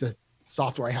whatever piece of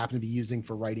software I happen to be using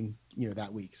for writing,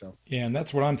 that week. So yeah, and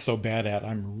that's what I'm so bad at.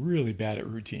 I'm really bad at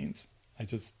routines.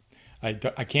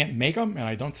 I can't make them and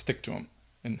I don't stick to them,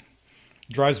 and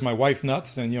it drives my wife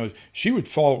nuts. And she would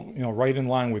fall right in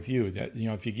line with you, that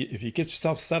if you get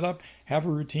yourself set up, have a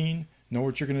routine, know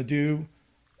what you're going to do,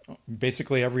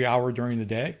 basically every hour during the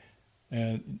day,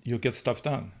 and you'll get stuff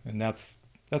done. And that's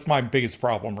my biggest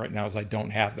problem right now, is I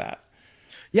don't have that.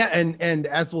 Yeah, and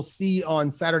as we'll see on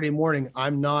Saturday morning,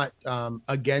 I'm not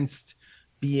against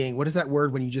being, what is that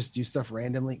word when you just do stuff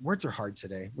randomly? Words are hard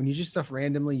today. When you do stuff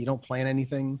randomly, you don't plan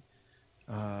anything.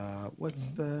 I'm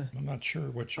not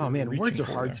sure what you're. Oh man, words are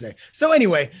hard today. So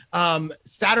anyway,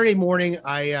 Saturday morning,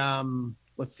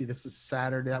 let's see, this is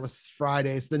Saturday. That was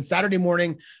Friday. So then Saturday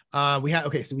morning, so we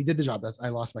did the job. I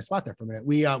lost my spot there for a minute.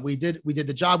 We did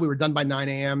the job. We were done by 9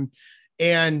 a.m.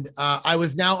 And I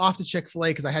was now off to Chick-fil-A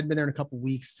because I hadn't been there in a couple of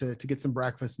weeks to get some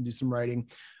breakfast and do some writing.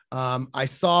 I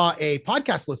saw a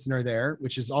podcast listener there,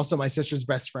 which is also my sister's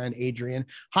best friend, Adrian.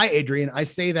 Hi, Adrian. I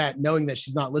say that knowing that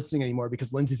she's not listening anymore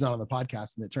because Lindsay's not on the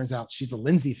podcast. And it turns out she's a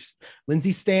Lindsay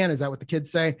stan. Is that what the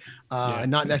kids say? And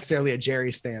not necessarily a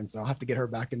Jerry stan. So I'll have to get her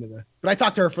back but I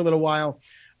talked to her for a little while.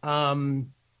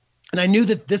 And I knew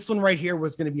that this one right here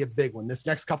was going to be a big one. This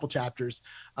next couple chapters,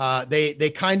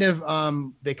 they kind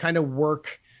of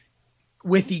work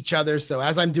with each other. So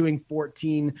as I'm doing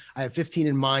 14, I have 15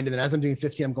 in mind. And then as I'm doing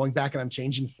 15, I'm going back and I'm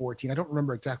changing 14. I don't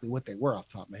remember exactly what they were off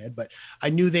the top of my head, but I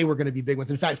knew they were going to be big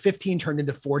ones. In fact, 15 turned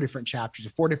into 4 different chapters,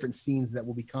 4 different scenes that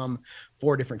will become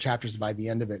 4 different chapters by the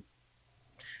end of it.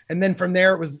 And then from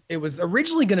there, it was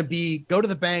originally going to be go to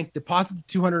the bank, deposit the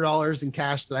 $200 in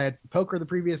cash that I had from poker the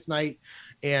previous night,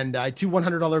 and I had 2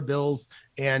 $100 bills,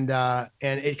 and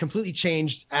it completely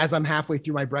changed as I'm halfway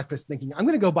through my breakfast, thinking I'm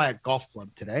going to go buy a golf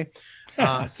club today.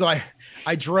 So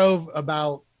I drove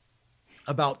about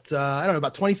I don't know,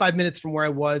 about 25 minutes from where I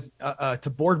was to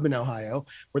Boardman, Ohio,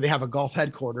 where they have a golf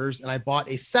headquarters. And I bought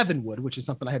a 7-wood, which is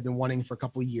something I had been wanting for a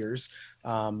couple of years.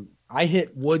 I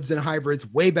hit woods and hybrids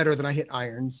way better than I hit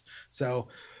irons. So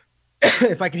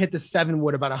if I can hit the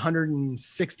 7-wood about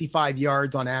 165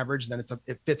 yards on average, then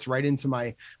it fits right into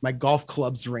my golf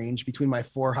clubs range between my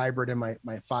 4 hybrid and my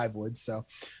 5-wood. So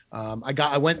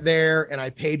I went there and I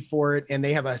paid for it, and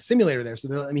they have a simulator there. So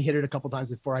they let me hit it a couple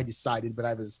times before I decided, but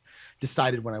I was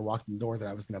decided when I walked in the door that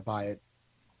I was going to buy it.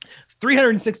 It's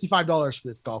 $365 for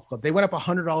this golf club. They went up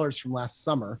 $100 from last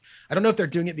summer. I don't know if they're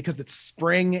doing it because it's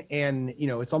spring and,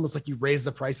 it's almost like you raise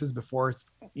the prices before it's,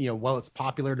 it's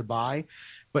popular to buy.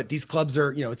 But these clubs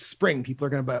are, it's spring. People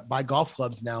are going to buy golf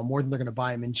clubs now more than they're going to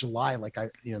buy them in July, like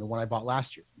the one I bought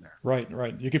last year from there.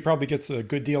 Right. You could probably get a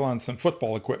good deal on some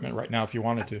football equipment right now if you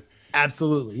wanted to.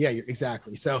 Absolutely. Yeah,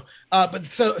 exactly. So,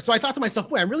 so I thought to myself,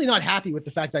 boy, I'm really not happy with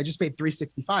the fact that I just paid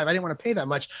 $365. I didn't want to pay that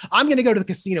much. I'm going to go to the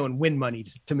casino and win money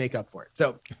to make up for it.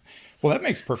 So, well, that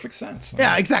makes perfect sense.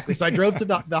 Yeah, exactly. So I drove to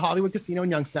the Hollywood Casino in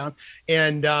Youngstown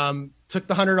and took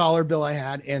the $100 bill I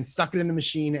had and stuck it in the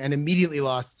machine and immediately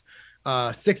lost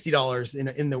 $60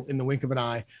 in the wink of an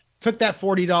eye. Took that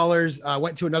 $40,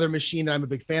 went to another machine that I'm a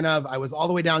big fan of. I was all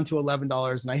the way down to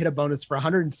 $11 and I hit a bonus for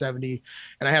 $170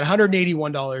 and I had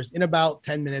 $181 in about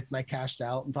 10 minutes and I cashed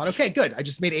out and thought, okay, good. I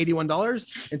just made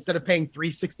 $81 instead of paying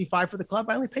 $365 for the club.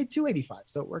 I only paid $285.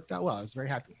 So it worked out well. I was very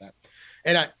happy with that.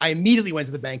 And I immediately went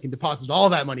to the bank and deposited all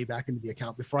that money back into the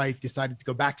account before I decided to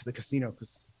go back to the casino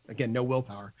because, again, no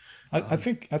willpower. I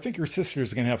think your sister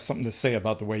is going to have something to say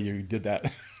about the way you did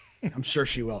that. I'm sure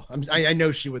she will. I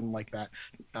know she wouldn't like that.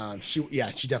 She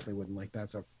definitely wouldn't like that.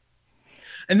 So,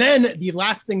 and then the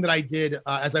last thing that I did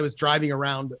as I was driving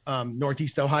around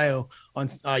Northeast Ohio on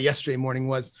yesterday morning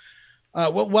was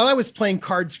while I was playing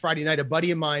cards Friday night, a buddy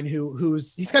of mine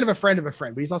he's kind of a friend of a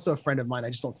friend, but he's also a friend of mine.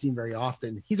 I just don't see him very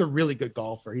often. He's a really good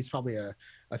golfer. He's probably a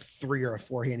 3 or a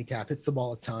 4 handicap, hits the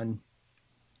ball a ton.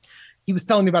 He was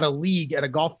telling me about a league at a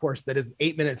golf course that is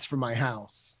 8 minutes from my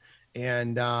house.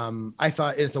 And I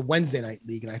thought it's a Wednesday night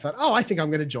league. And I thought, I think I'm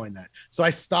going to join that. So I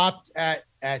stopped at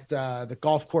the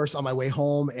golf course on my way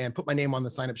home and put my name on the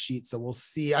sign up sheet. So we'll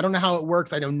see. I don't know how it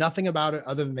works. I know nothing about it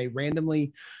other than they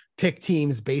randomly pick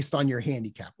teams based on your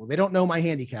handicap. Well, they don't know my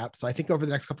handicap. So I think over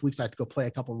the next couple of weeks, I have to go play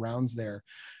a couple rounds there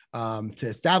to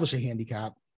establish a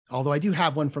handicap. Although I do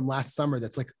have one from last summer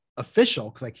that's like official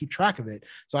because I keep track of it.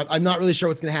 So I'm not really sure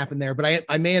what's going to happen there, but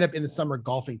I may end up in the summer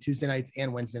golfing Tuesday nights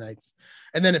and Wednesday nights,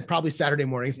 and then probably Saturday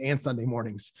mornings and Sunday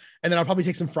mornings. And then I'll probably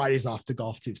take some Fridays off to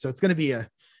golf too. So it's going to be a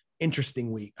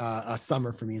interesting week, a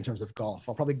summer for me in terms of golf.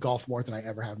 I'll probably golf more than I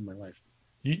ever have in my life.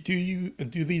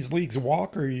 Do these leagues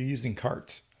walk or are you using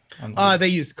carts? They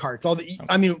use carts.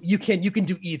 I mean, you can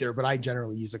do either, but I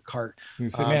generally use a cart. You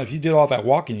say, man, if you did all that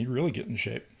walking, you'd really get in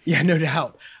shape. Yeah, no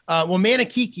doubt. Well,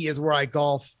 Manakiki is where I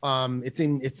golf. It's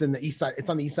in the east side. It's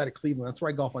on the east side of Cleveland. That's where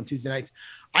I golf on Tuesday nights.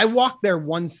 I walked there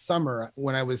one summer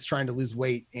when I was trying to lose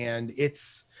weight, and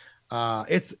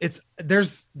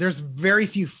there's very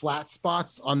few flat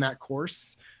spots on that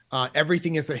course.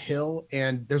 Everything is a hill,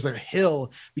 and there's a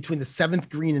hill between the 7th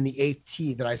green and the 8th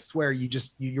tee that I swear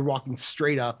you're walking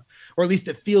straight up, or at least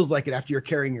it feels like it after you're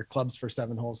carrying your clubs for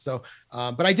 7 holes. So,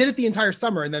 but I did it the entire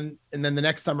summer, and then the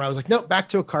next summer I was like, nope, back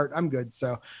to a cart. I'm good.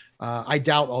 So, I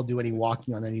doubt I'll do any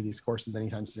walking on any of these courses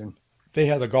anytime soon. They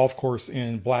had a golf course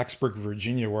in Blacksburg,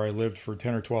 Virginia, where I lived for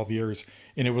 10 or 12 years,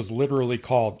 and it was literally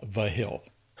called The Hill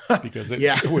because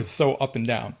it was so up and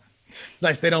down. It's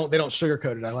nice. They don't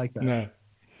sugarcoat it. I like that. No.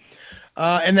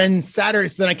 And then Saturday,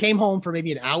 so then I came home for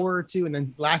maybe an hour or two. And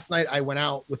then last night I went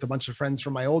out with a bunch of friends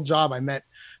from my old job. I met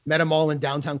them all in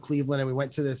downtown Cleveland, and we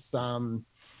went to this,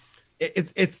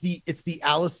 it's the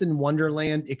Alice in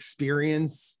Wonderland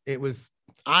experience. It was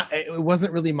It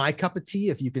wasn't really my cup of tea,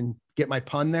 if you can get my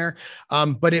pun there.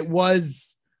 But it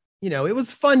was, it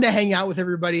was fun to hang out with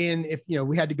everybody. And if,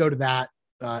 we had to go to that,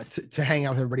 to hang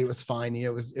out with everybody, it was fine.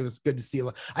 It was good to see.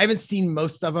 I haven't seen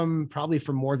most of them probably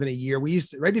for more than a year. We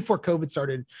used to, right before COVID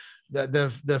started,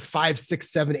 the 5,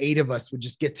 6, 7, 8 of us would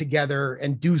just get together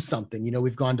and do something.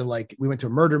 We've gone to we went to a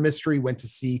murder mystery, went to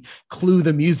see Clue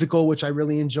the musical, which I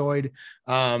really enjoyed.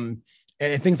 And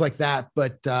things like that.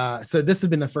 But so this has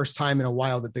been the first time in a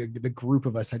while that the group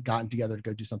of us had gotten together to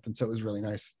go do something. So it was really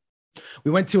nice.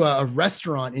 We went to a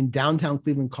restaurant in downtown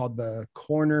Cleveland called the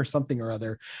Corner something or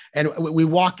other. And we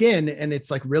walk in and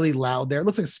it's like really loud there. It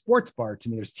looks like a sports bar to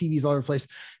me. There's TVs all over the place.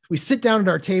 We sit down at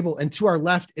our table and to our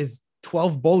left is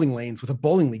 12 bowling lanes with a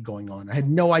bowling league going on. I had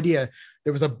no idea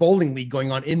there was a bowling league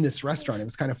going on in this restaurant. It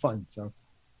was kind of fun. So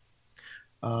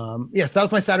yes, that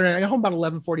was my Saturday night. I got home about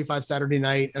 11:45 Saturday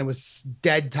night and I was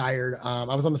dead tired.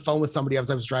 I was on the phone with somebody as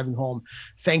I was driving home,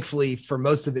 thankfully for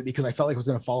most of it, because I felt like I was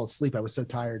going to fall asleep. I was so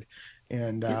tired.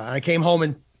 And I came home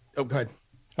and, oh, go ahead.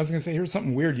 I was going to say, here's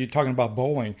something weird. You're talking about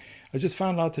bowling. I just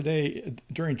found out today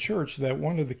during church that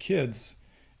one of the kids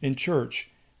in church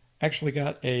actually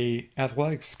got a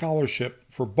athletic scholarship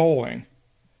for bowling.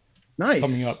 Nice.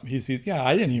 Coming up.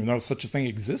 I didn't even know such a thing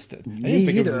existed. I Me didn't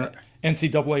think either. It was an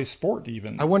NCAA sport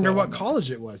even. I wonder what college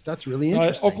it was. That's really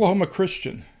interesting. Oklahoma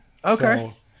Christian.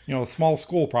 Okay. So, a small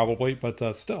school probably, but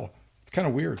still, it's kind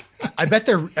of weird. I bet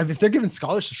if they're giving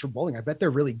scholarships for bowling, I bet they're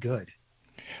really good.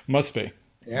 Must be.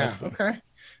 Yeah. Must be. Okay.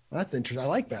 Well, that's interesting. I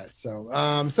like that. So,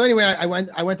 so anyway, I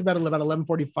went to bed at about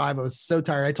 11:45. I was so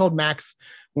tired. I told Max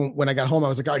when I got home, I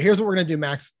was like, all right, here's what we're going to do,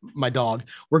 Max, my dog.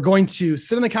 We're going to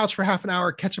sit on the couch for half an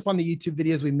hour, catch up on the YouTube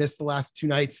videos we missed the last 2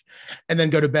 nights, and then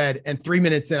go to bed. And 3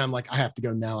 minutes in, I'm like, I have to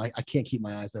go now. I can't keep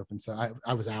my eyes open. So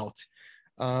I was out.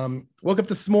 Woke up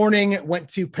this morning, went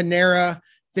to Panera,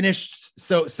 finished.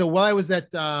 So while I was at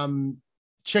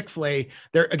Chick-fil-A,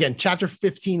 there again, chapter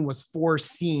 15 was 4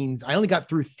 scenes. I only got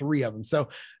through 3 of them. So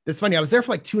that's funny. I was there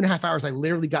for like 2.5 hours. I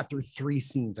literally got through 3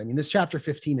 scenes. I mean, this chapter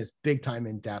 15 is big time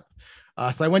in depth.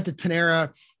 So I went to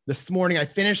Panera this morning. I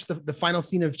finished the final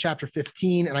scene of chapter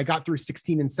 15 and I got through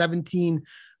 16 and 17.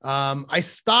 I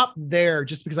stopped there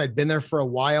just because I'd been there for a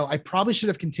while. I probably should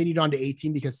have continued on to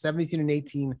 18 because 17 and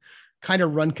 18 kind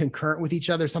of run concurrent with each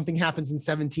other. Something happens in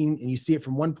 17 and you see it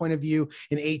from one point of view.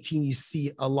 In 18, you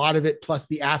see a lot of it plus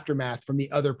the aftermath from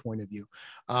the other point of view.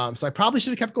 So I probably should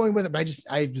have kept going with it, but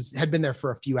I had been there for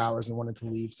a few hours and wanted to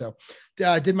leave. So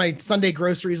did my Sunday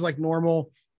groceries like normal,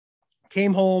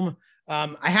 came home.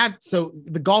 So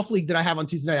the golf league that I have on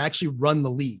Tuesday night, I actually run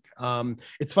the league.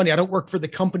 It's funny. I don't work for the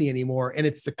company anymore and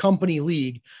it's the company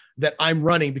league that I'm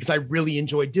running because I really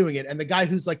enjoy doing it. And the guy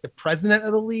who's like the president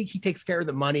of the league, he takes care of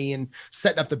the money and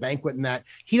setting up the banquet and that.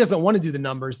 He doesn't want to do the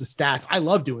numbers, the stats. I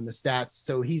love doing the stats.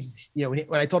 So he's, when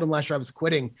I told him last year I was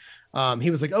quitting, he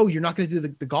was like, oh, you're not going to do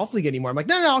the golf league anymore. I'm like,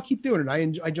 no, I'll keep doing it. I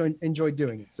enjoy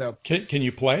doing it. So can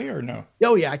you play or no?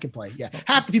 Oh yeah, I can play. Yeah.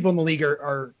 Half the people in the league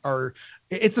are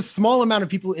it's a small amount of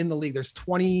people in the league. There's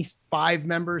 25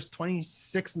 members,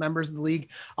 26 members of the league.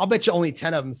 I'll bet you only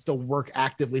 10 of them still work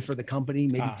actively for the company,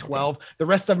 maybe 12. Okay. The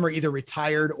rest of them are either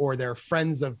retired or they're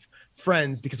friends of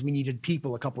friends because we needed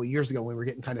people a couple of years ago when we were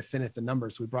getting kind of thin at the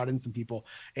numbers. We brought in some people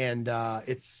and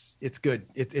it's good.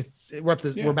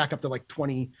 We're back up to like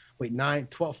 9,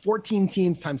 12, 14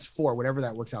 teams times 4, whatever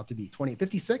that works out to be. 20,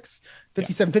 56,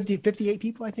 57, 50, 58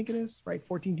 people, I think it is, right?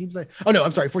 14 teams.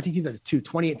 14 teams, that is 2,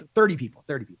 28, 30 people.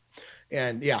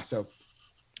 And yeah, so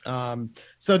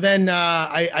then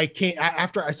I came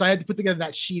after, so I had to put together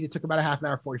that sheet. It took about a half an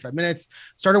hour, 45 minutes,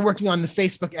 started working on the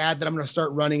Facebook ad that I'm going to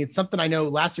start running. It's something I know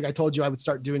last week I told you I would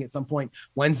start doing at some point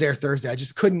Wednesday or Thursday. I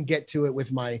just couldn't get to it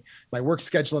with my work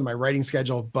schedule and my writing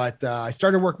schedule, but I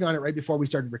started working on it right before we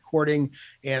started recording.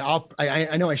 And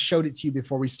I know I showed it to you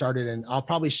before we started, and I'll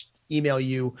probably email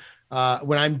you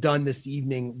when I'm done this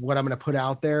evening, what I'm going to put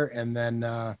out there. And then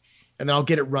I'll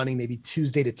get it running maybe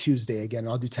Tuesday to Tuesday again.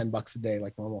 I'll do $10 a day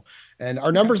like normal. And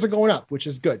our numbers are going up, which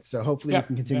is good. So hopefully we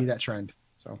can continue that trend.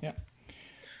 So, yeah.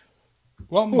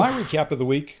 Well, my recap of the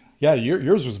week. Yeah.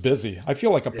 Yours was busy. I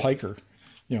feel like a piker,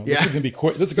 this is going to be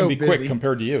quick. This is going to be quick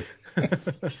compared to you.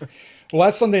 Well,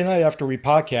 last Sunday night after we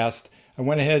podcast, I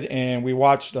went ahead and we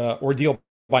watched Ordeal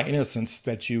by Innocence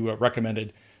that you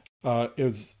recommended. It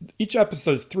was each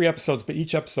episode's 3 episodes, but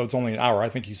each episode's only an hour. I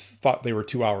think you thought they were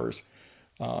 2 hours.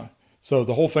 So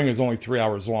the whole thing is only 3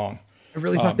 hours long. I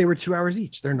really thought they were 2 hours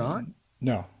each. They're not?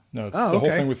 No. The whole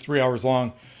thing was 3 hours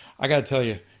long. I got to tell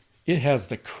you, it has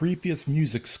the creepiest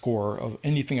music score of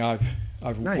anything I've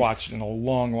watched in a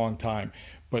long, long time.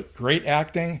 But great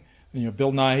acting.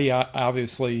 Bill Nighy,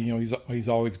 obviously, he's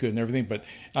always good and everything, but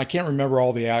I can't remember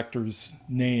all the actors'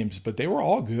 names, but they were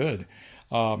all good.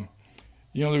 I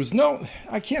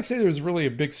can't say there was really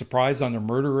a big surprise on the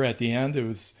murderer at the end.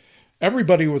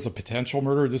 Everybody was a potential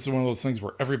murderer. This is one of those things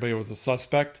where everybody was a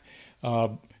suspect.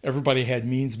 Everybody had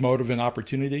means, motive, and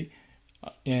opportunity.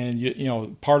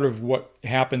 And part of what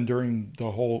happened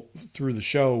through the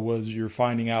show was you're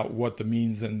finding out what the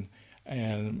means and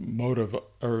motive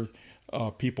or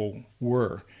people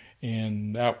were,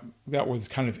 and that was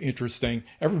kind of interesting.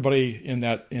 Everybody in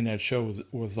that show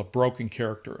was a broken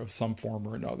character of some form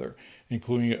or another,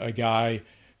 including a guy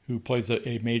who plays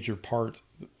a major part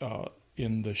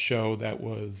in the show that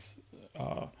was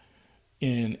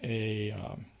in a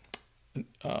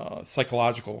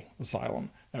psychological asylum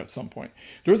at some point.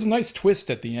 There was a nice twist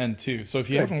at the end too. So if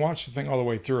you haven't watched the thing all the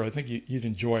way through, I think you'd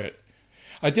enjoy it.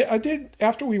 I did.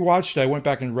 After we watched it, I went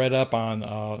back and read up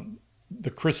on the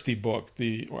Christie book.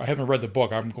 I haven't read the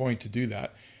book. I'm going to do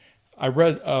that. I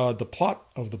read the plot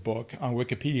of the book on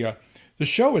Wikipedia. The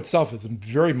show itself is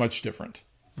very much different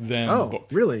than the book.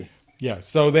 Oh, really? Yeah.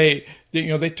 So they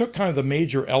took kind of the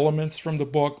major elements from the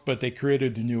book, but they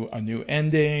created a new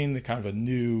ending, the kind of a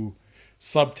new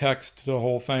subtext to the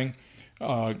whole thing.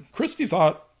 Christie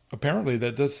thought apparently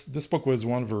that this book was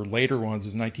one of her later ones. It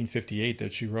was 1958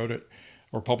 that she wrote it,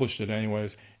 or published it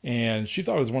anyways, and she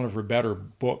thought it was one of her better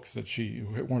books,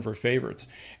 one of her favorites.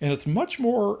 And it's much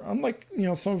more, unlike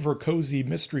some of her cozy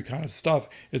mystery kind of stuff,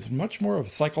 it's much more of a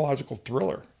psychological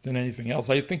thriller than anything else.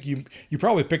 I think you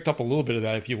probably picked up a little bit of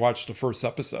that if you watched the first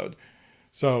episode.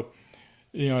 So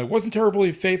it wasn't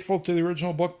terribly faithful to the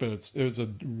original book, but it was a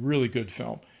really good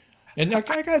film. And I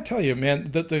gotta tell you, man,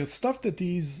 that the stuff that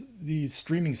these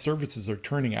streaming services are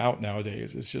turning out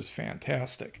nowadays is just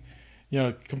fantastic.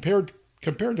 Compared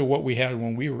to what we had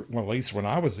when we were, well, at least when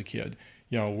I was a kid,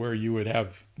 where you would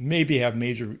have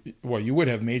major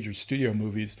studio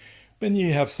movies, then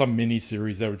you have some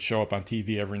miniseries that would show up on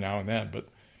TV every now and then. But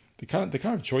the kind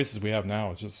of choices we have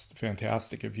now is just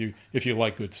fantastic if you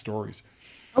like good stories.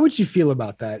 How would you feel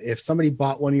about that if somebody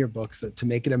bought one of your books to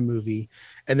make it a movie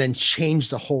and then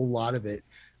changed a whole lot of it?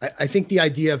 I think the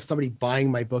idea of somebody buying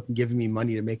my book and giving me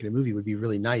money to make it a movie would be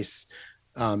really nice,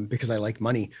 because I like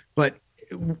money. But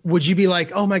would you be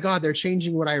like, oh my God, they're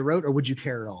changing what I wrote, or would you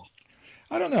care at all?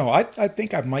 I don't know. I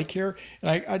think I might care.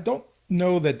 And I don't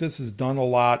know that this is done a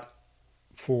lot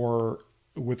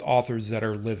with authors that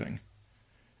are living.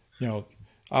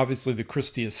 Obviously the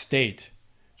Christie estate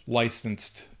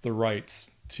licensed the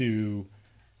rights to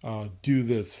do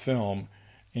this film,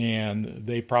 and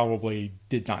they probably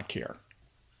did not care.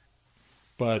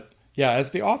 But yeah,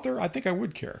 as the author, I think I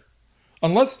would care.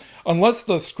 Unless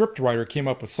the script writer came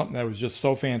up with something that was just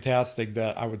so fantastic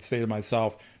that I would say to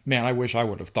myself, man, I wish I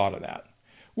would have thought of that.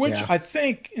 Which I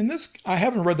think I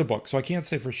haven't read the book, so I can't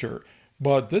say for sure,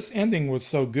 but this ending was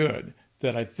so good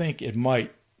that I think it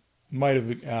might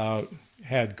have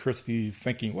had Christie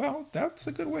thinking, well, that's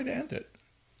a good way to end it.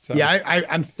 So. Yeah,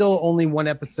 I'm still only one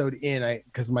episode in,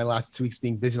 because of my last 2 weeks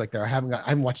being busy like that. I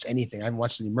haven't watched anything. I haven't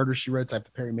watched any Murder, She Wrote. I have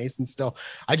the Perry Mason still.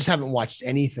 I just haven't watched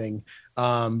anything.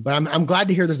 But I'm glad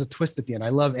to hear there's a twist at the end. I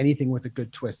love anything with a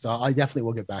good twist, so I definitely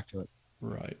will get back to it.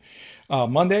 Right.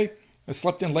 Monday, I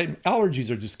slept in late. Allergies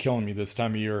are just killing me this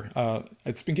time of year.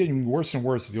 It's been getting worse and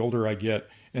worse the older I get,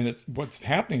 and what's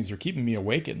happening is they're keeping me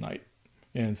awake at night,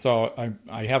 and so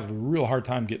I have a real hard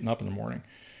time getting up in the morning.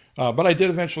 But I did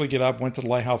eventually get up, went to the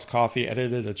Lighthouse Coffee,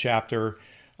 edited a chapter,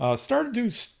 started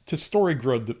to story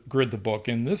grid the book.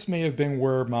 And this may have been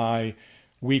where my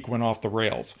week went off the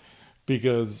rails,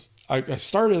 because I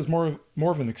started as more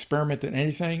of an experiment than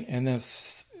anything. And then,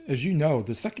 as you know,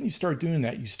 the second you start doing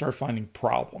that, you start finding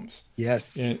problems.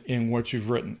 Yes. In what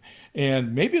you've written.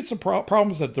 And maybe it's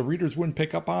problems that the readers wouldn't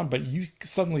pick up on, but you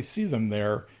suddenly see them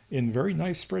there in very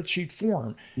nice spreadsheet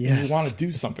form. Yes. And you want to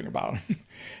do something about them.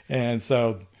 And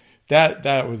so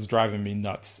that was driving me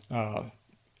nuts.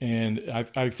 And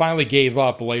I finally gave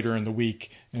up later in the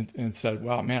week and said,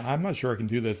 well, man, I'm not sure I can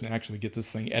do this and actually get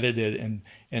this thing edited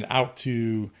and out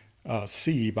to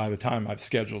C by the time I've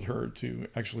scheduled her to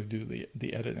actually do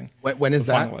the editing. When is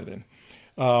that?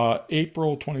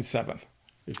 April 27th.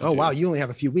 Oh, wow. You only have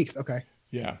a few weeks. Okay.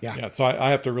 Yeah. So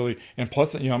I have to really, and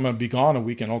plus, I'm going to be gone a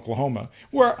week in Oklahoma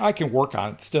where I can work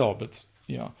on it still, but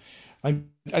I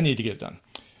need to get it done.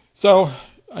 So,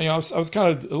 I was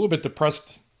kind of a little bit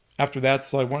depressed after that.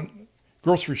 So I went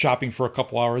grocery shopping for a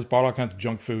couple hours, bought all kinds of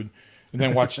junk food, and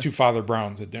then watched two Father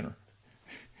Browns at dinner.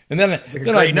 And then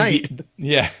I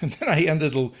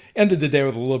ended the day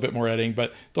with a little bit more editing,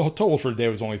 but the total for the day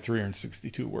was only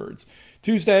 362 words.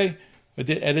 Tuesday, I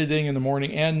did editing in the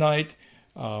morning and night.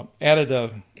 Added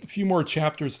a few more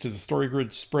chapters to the story grid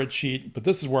spreadsheet, but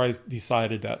this is where I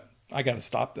decided that I got to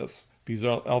stop this because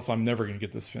else I'm never going to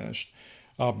get this finished.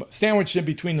 Sandwiched in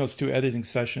between those two editing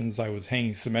sessions, I was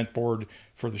hanging cement board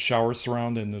for the shower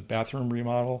surround and the bathroom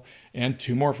remodel and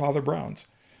 2 more Father Browns.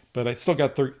 But I still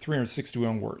got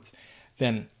 361 words.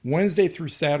 Then Wednesday through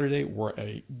Saturday were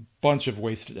a bunch of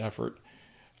wasted effort.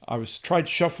 I tried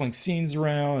shuffling scenes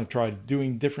around and tried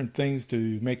doing different things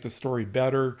to make the story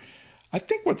better. I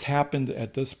think what's happened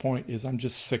at this point is I'm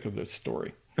just sick of this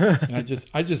story. And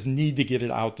I just need to get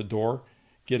it out the door,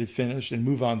 get it finished, and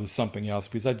move on to something else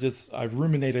because I've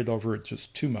ruminated over it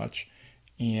just too much.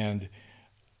 And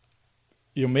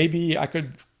maybe I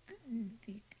could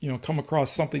come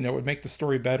across something that would make the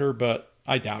story better, but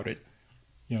I doubt it.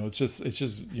 It's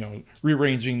just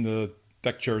rearranging the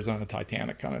deck chairs on a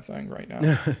Titanic kind of thing right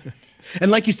now. And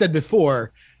like you said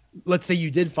before, let's say you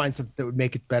did find something that would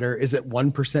make it better. Is it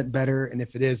 1% better? And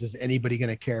if it is anybody going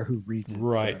to care who reads it?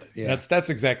 Right. So, yeah. That's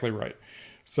exactly right.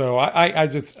 So I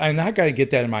got to get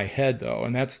that in my head though.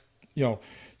 And that's,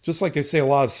 just like they say, a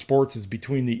lot of sports is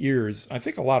between the ears. I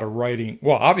think a lot of writing,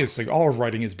 well, obviously all of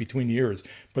writing is between the ears,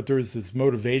 but there's this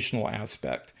motivational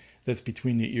aspect that's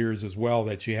between the ears as well,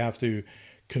 that you have to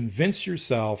convince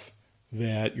yourself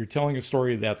that you're telling a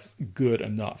story that's good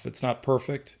enough. It's not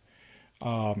perfect.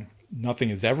 Nothing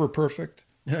is ever perfect.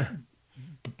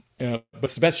 But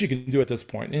it's the best you can do at this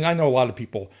point. And I know a lot of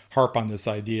people harp on this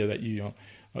idea that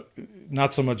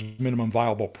not so much minimum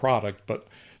viable product, but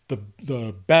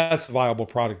the best viable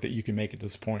product that you can make at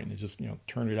this point, and just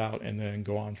turn it out and then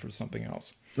go on for something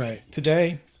else. Right.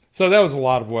 Today, so that was a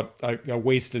lot of what I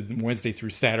wasted Wednesday through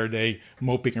Saturday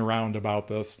moping around about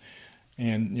this,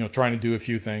 and trying to do a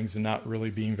few things and not really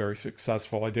being very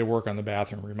successful. I did work on the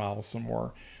bathroom remodel some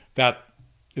more. That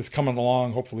is coming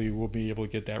along. Hopefully we'll be able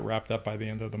to get that wrapped up by the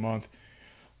end of the month.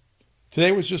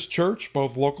 Today was just church,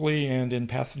 both locally and in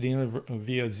Pasadena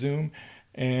via Zoom.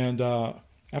 And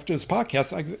after this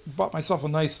podcast, I bought myself a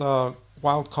nice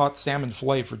wild-caught salmon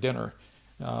fillet for dinner.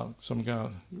 So I'm going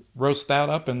to roast that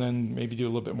up and then maybe do a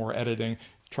little bit more editing,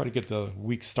 try to get the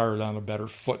week started on a better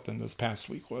foot than this past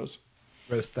week was.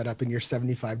 Roast that up in your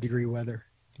 75-degree weather.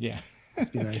 Yeah.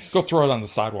 Must be nice. Go throw it on the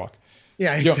sidewalk.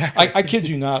 Yeah, exactly. I kid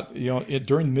you not,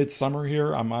 during midsummer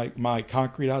here on my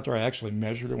concrete out there, I actually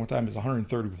measured it one time. It's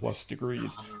 130 plus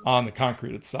degrees on the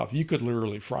concrete itself. You could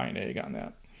literally fry an egg on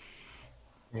that.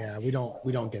 Yeah, we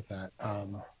don't get that.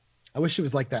 I wish it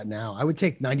was like that now. I would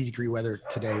take 90-degree weather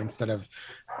today instead of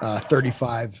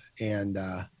 35 and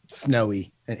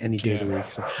snowy any day of the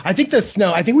week. So I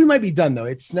think we might be done though.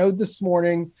 It snowed this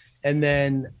morning. And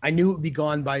then I knew it would be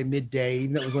gone by midday,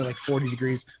 even though it was only like 40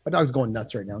 degrees. My dog's going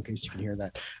nuts right now, in case you can hear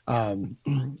that.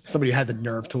 Somebody had the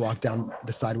nerve to walk down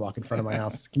the sidewalk in front of my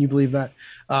house. Can you believe that?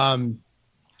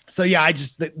 So yeah,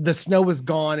 the snow was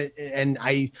gone, and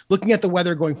looking at the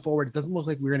weather going forward, it doesn't look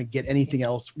like we're going to get anything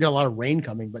else. We got a lot of rain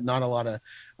coming, but not a lot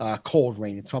of cold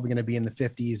rain. It's probably going to be in the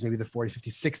 50s, maybe the 40s,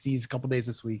 50s, 60s, a couple days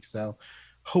this week. So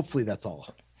hopefully that's all.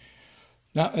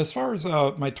 Now, as far as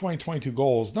my 2022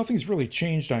 goals, nothing's really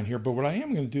changed on here, but what I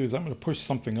am going to do is I'm going to push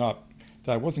something up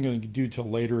that I wasn't going to do till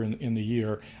later in the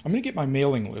year. I'm going to get my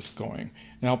mailing list going.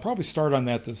 Now, I'll probably start on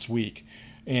that this week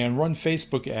and run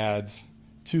Facebook ads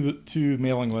to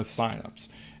mailing list signups.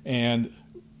 And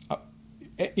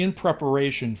in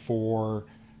preparation for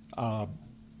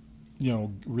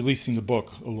releasing the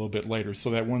book a little bit later,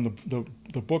 so that when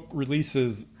the book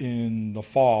releases in the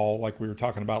fall, like we were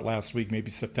talking about last week, maybe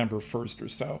September 1st or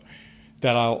so,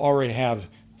 that I'll already have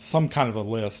some kind of a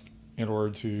list in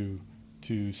order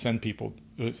to send people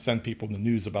the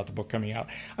news about the book coming out.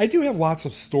 I do have lots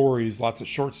of stories, lots of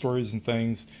short stories and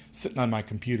things sitting on my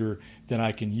computer that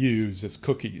I can use as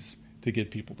cookies to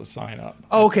get people to sign up.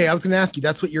 Oh, okay. I was going to ask you,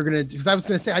 that's what you're going to do. Because I was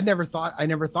going to say, I never thought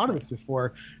of this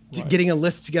before. Right. Getting a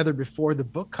list together before the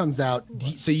book comes out. Right.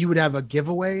 So you would have a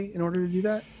giveaway in order to do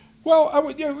that? Well, I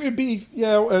would. It would be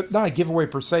not a giveaway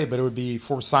per se, but it would be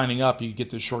for signing up. You could get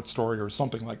this short story or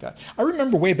something like that. I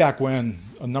remember way back when,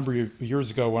 a number of years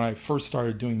ago, when I first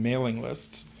started doing mailing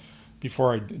lists,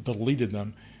 before I deleted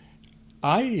them.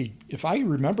 If I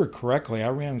remember correctly, I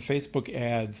ran Facebook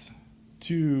ads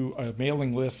to a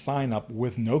mailing list sign up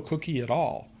with no cookie at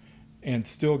all, and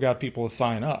still got people to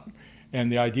sign up.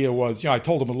 And the idea was, I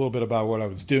told them a little bit about what I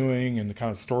was doing and the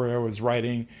kind of story I was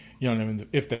writing, and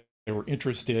if they were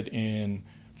interested in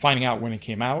finding out when it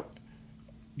came out,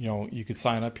 you could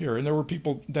sign up here. And there were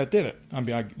people that did it. I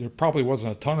mean, there probably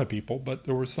wasn't a ton of people, but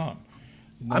there were some.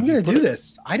 I'm going to do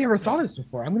this. I never thought of this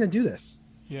before. I'm going to do this.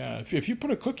 Yeah. If you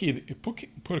put a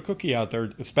cookie out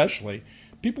there, especially,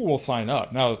 people will sign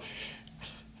up. Now,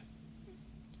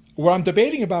 what I'm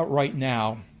debating about right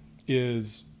now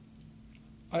is,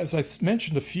 as I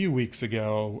mentioned a few weeks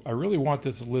ago, I really want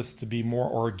this list to be more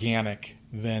organic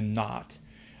than not.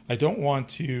 I don't want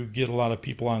to get a lot of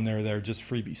people on there that are just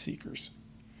freebie seekers.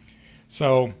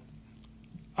 So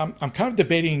I'm kind of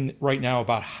debating right now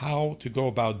about how to go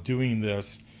about doing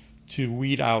this to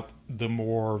weed out the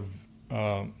more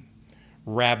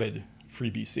rabid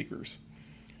freebie seekers.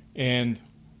 And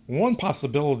one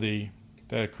possibility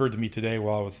that occurred to me today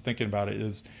while I was thinking about it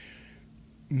is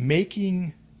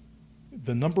making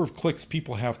the number of clicks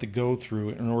people have to go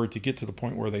through in order to get to the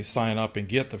point where they sign up and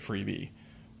get the freebie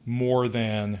more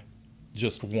than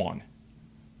just one.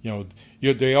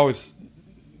 They always,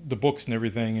 the books and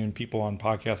everything and people on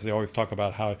podcasts, they always talk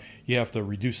about how you have to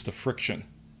reduce the friction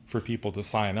for people to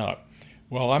sign up.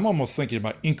 Well, I'm almost thinking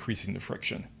about increasing the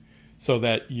friction so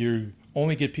that you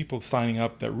only get people signing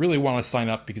up that really want to sign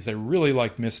up because they really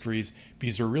like mysteries,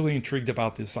 because they're really intrigued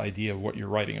about this idea of what you're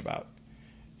writing about.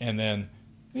 And then,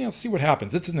 see what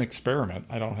happens. It's an experiment.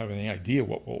 I don't have any idea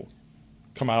what will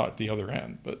come out at the other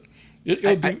end, but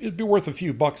it'd be worth a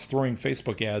few bucks throwing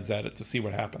Facebook ads at it to see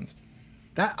what happens.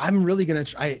 That I'm really going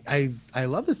to try. I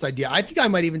love this idea. I think I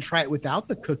might even try it without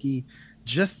the cookie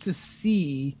just to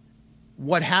see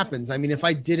what happens. I mean, if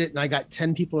I did it and I got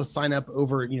 10 people to sign up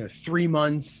over, 3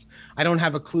 months, I don't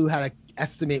have a clue how to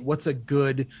estimate what's a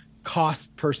good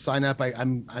cost per sign up.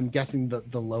 I'm guessing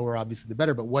the lower, obviously the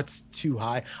better, but what's too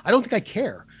high? I don't think I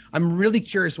care. I'm really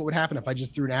curious what would happen if I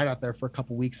just threw an ad out there for a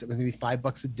couple of weeks at maybe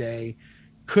 $5 a day.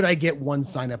 Could I get one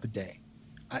sign up a day?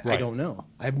 I don't know.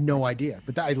 I have no idea,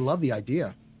 but I love the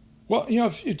idea. Well,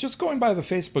 if just going by the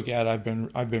Facebook ad I've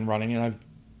been running, and I've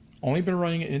only been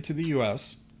running it into the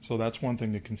US. So that's one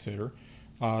thing to consider.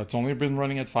 It's only been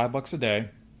running at $5 a day.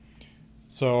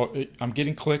 So I'm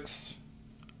getting clicks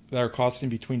that are costing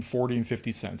between 40 and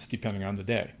 50 cents, depending on the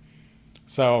day.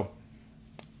 So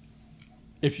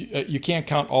if you can't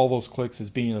count all those clicks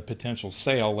as being a potential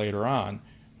sale later on,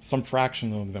 some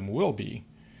fraction of them will be.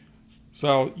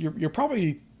 So you're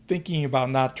probably thinking about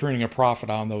not turning a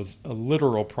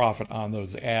literal profit on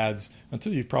those ads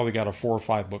until you've probably got a 4 or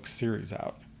 5 book series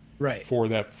out. Right. For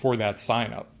that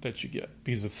sign up that you get,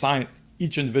 because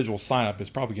each individual sign up is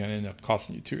probably going to end up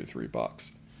costing you $2 or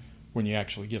 $3 when you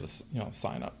actually get a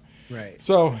sign up. Right.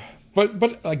 So,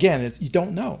 but again, you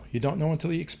don't know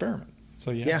until you experiment.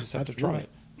 So you just have to try it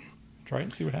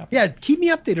and see what happens. Yeah. Keep me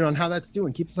updated on how that's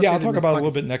doing. Keep us updated. Yeah, I'll talk about it a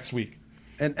little bit next week.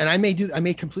 And I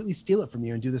may completely steal it from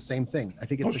you and do the same thing. I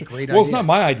think it's a great idea. Well, it's not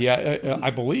my idea. I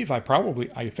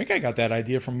think I got that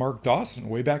idea from Mark Dawson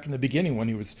way back in the beginning when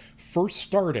he was first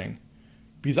starting,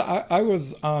 because I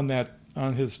was on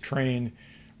his train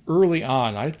early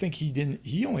on. I think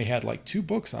he only had like 2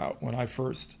 books out when I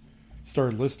first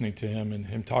started listening to him and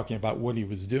him talking about what he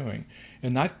was doing.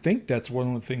 And I think that's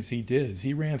one of the things he did is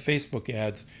he ran Facebook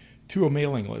ads to a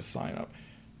mailing list sign up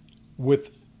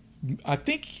I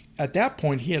think at that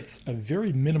point he had a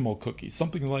very minimal cookie,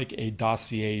 something like a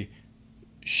dossier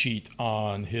sheet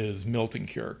on his Milton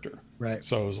character. Right.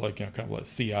 So it was like kind of like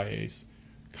CIA's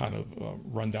kind of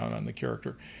rundown on the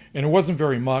character, and it wasn't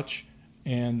very much.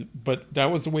 But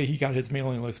that was the way he got his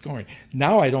mailing list going.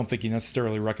 Now I don't think he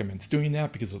necessarily recommends doing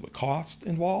that because of the cost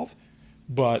involved,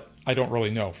 but I don't really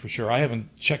know for sure. I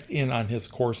haven't checked in on his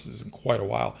courses in quite a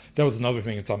while. That was another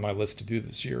thing that's on my list to do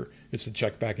this year, is to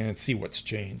check back in and see what's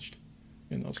changed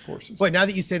in those courses. But now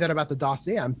that you say that about the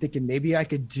dossier, I'm thinking maybe I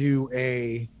could do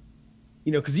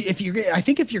because if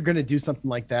you're going to do something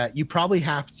like that, you probably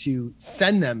have to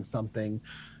send them something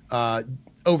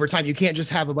over time. You can't just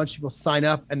have a bunch of people sign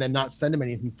up and then not send them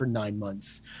anything for 9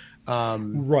 months.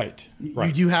 Right.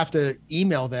 You do have to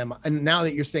email them. And now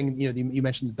that you're saying, you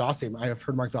mentioned the dossier, I've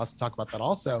heard Mark Dawson talk about that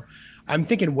also. I'm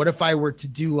thinking, what if I were to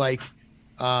do like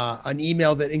an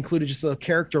email that included just a little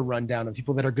character rundown of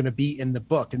people that are going to be in the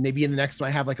book, and maybe in the next one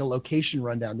I have like a location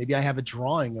rundown. Maybe I have a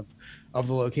drawing of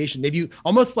the location. Maybe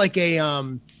almost like a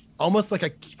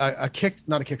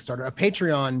Kickstarter, a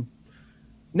Patreon.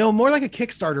 No, more like a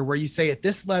Kickstarter where you say at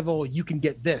this level you can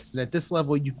get this, and at this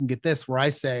level you can get this. Where I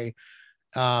say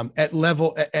at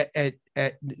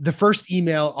the first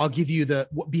email, I'll give you the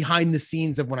behind the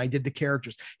scenes of when I did the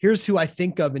characters. Here's who I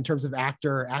think of in terms of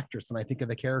actor or actress when I think of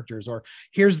the characters, or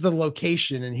here's the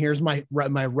location, and here's my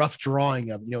rough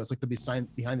drawing of, it's like the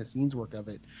behind the sines work of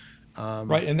it.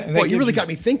 Right. And you really got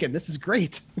me thinking. This is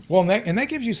great. Well, and that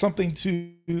gives you something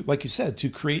to, like you said, to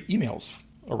create emails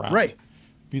around. Right.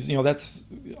 Because, that's,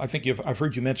 I think I've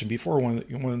heard you mention before, one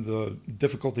of the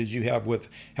difficulties you have with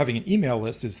having an email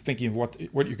list is thinking of what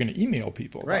you're going to email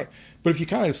people about. Right. But if you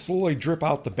kind of slowly drip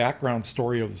out the background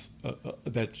story of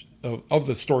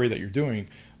the story that you're doing,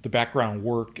 the background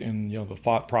work and, the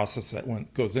thought process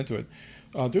that goes into it,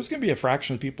 there's going to be a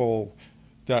fraction of people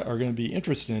that are going to be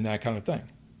interested in that kind of thing.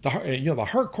 The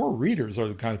hardcore readers are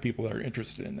the kind of people that are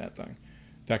interested in that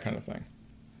kind of thing.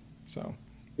 So.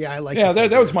 Yeah, I like. Yeah,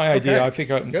 that was my idea. Okay. I think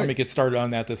I'm going to get started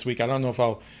on that this week. I don't know if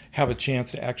I'll have a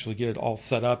chance to actually get it all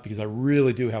set up because I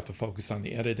really do have to focus on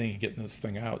the editing and getting this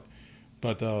thing out.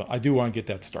 But I do want to get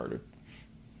that started.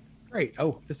 Great.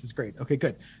 Oh, this is great. Okay,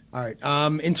 good. All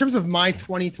right. In terms of my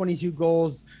 2022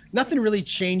 goals, nothing really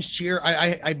changed here.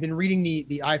 I've been reading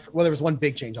the Eye for, well, there was one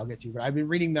big change I'll get to, but I've been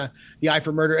reading the Eye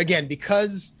for Murder again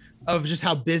because of just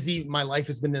how busy my life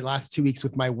has been the last 2 weeks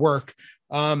with my work.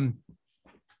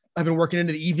 I've been working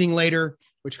into the evening later,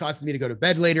 which causes me to go to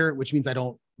bed later, which means I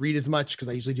don't read as much because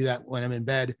I usually do that when I'm in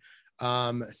bed.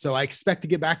 So I expect to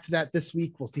get back to that this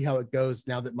week. We'll see how it goes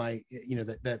now that my,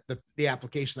 the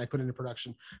application I put into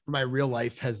production for my real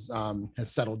life has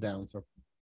settled down. So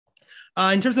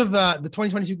in terms of the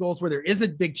 2022 goals, where there is a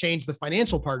big change, the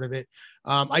financial part of it,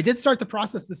 I did start the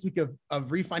process this week of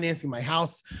refinancing my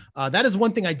house. That is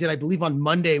one thing I did, I believe, on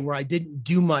Monday where I didn't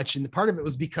do much. And the part of it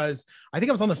was because I think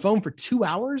I was on the phone for 2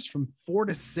 hours from 4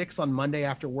 to 6 on Monday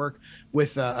after work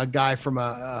with a guy from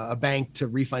a bank to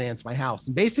refinance my house.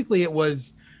 And basically it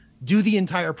was do the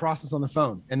entire process on the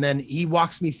phone. And then he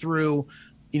walks me through,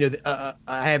 I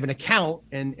have an account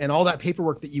and all that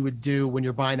paperwork that you would do when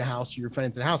you're buying a house or you're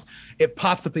financing a house, it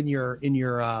pops up in your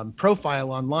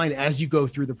profile online as you go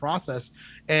through the process.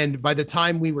 And by the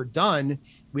time we were done,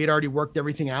 we had already worked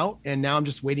everything out. And now I'm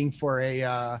just waiting for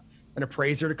an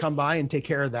appraiser to come by and take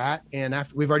care of that. And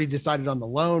after we've already decided on the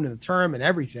loan and the term and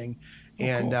everything. Oh,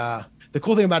 and, cool. The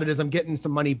cool thing about it is I'm getting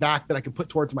some money back that I can put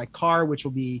towards my car, which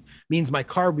means my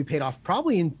car will be paid off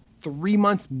probably in 3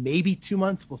 months, maybe 2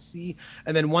 months. We'll see.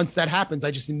 And then once that happens,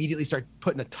 I just immediately start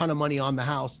putting a ton of money on the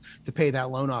house to pay that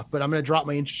loan off. But I'm going to drop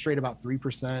my interest rate about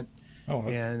 3%. Oh,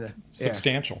 that's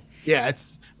substantial. Yeah.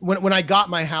 It's when I got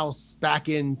my house back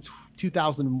in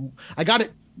 2000, I got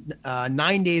it 10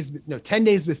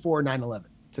 days before 9/11,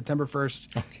 September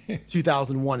 1st, okay.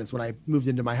 2001 is when I moved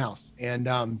into my house. And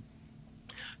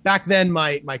back then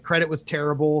my credit was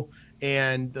terrible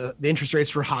and the interest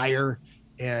rates were higher.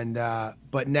 And,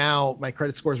 but now my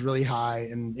credit score is really high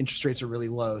and interest rates are really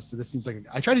low. So this seems like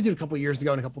I tried to do it a couple of years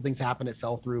ago and a couple of things happened. It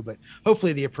fell through, but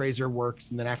hopefully the appraiser works.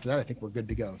 And then after that, I think we're good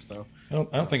to go. So I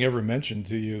don't think I ever mentioned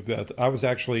to you that I was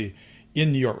actually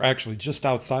in New York, actually just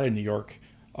outside of New York,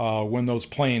 when those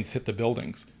planes hit the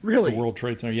buildings. Really? The World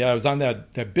Trade Center. Yeah. I was on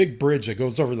that big bridge that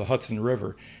goes over the Hudson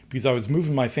River because I was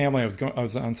moving my family. I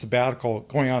was on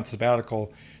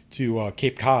sabbatical to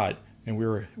Cape Cod, and we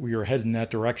were heading in that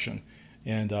direction.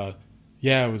 And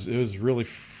it was really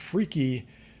freaky.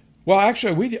 Well,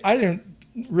 actually, I didn't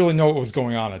really know what was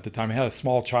going on at the time. I had a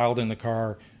small child in the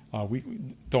car. We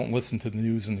don't listen to the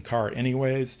news in the car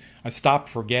anyways. I stopped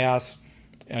for gas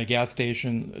at a gas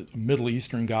station. A Middle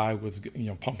Eastern guy was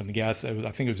pumping the gas. I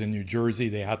think it was in New Jersey.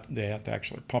 They had to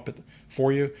actually pump it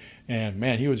for you. And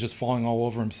man, he was just falling all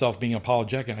over himself, being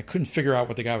apologetic. And I couldn't figure out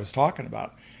what the guy was talking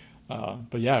about.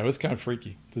 But yeah, it was kind of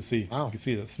freaky to see. Wow. You could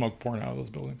see the smoke pouring out of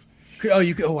those buildings.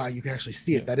 Oh, wow, you can actually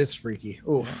see it. That is freaky.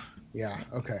 Oh, yeah.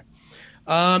 Okay.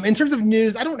 In terms of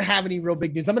news, I don't have any real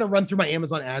big news. I'm going to run through my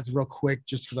Amazon ads real quick,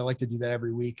 just because I like to do that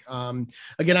every week.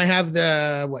 Again, I have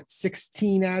the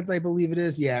 16 ads, I believe it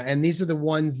is. Yeah. And these are the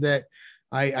ones that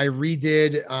I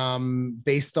redid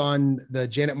based on the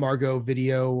Janet Margot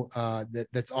video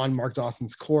that's on Mark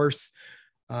Dawson's course.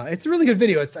 It's a really good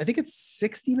video. I think it's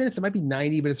 60 minutes. It might be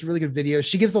 90, but it's a really good video.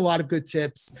 She gives a lot of good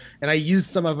tips. And I used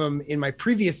some of them in my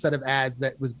previous set of ads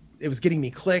it was getting me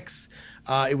clicks.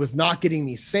 It was not getting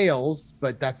me sales,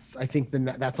 but I think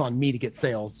that's on me to get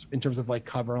sales in terms of like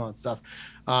cover and all that stuff.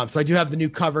 So I do have the new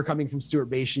cover coming from Stuart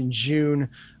Bache in June.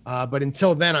 But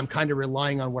until then, I'm kind of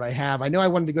relying on what I have. I know I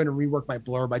wanted to go and rework my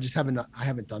blurb. I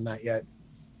haven't done that yet.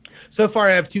 So far,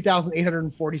 I have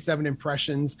 2,847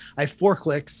 impressions. I have 4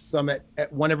 clicks. So I'm at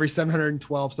one every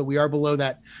 712. So we are below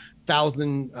that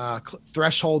 1,000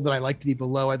 threshold that I like to be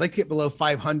below. I'd like to get below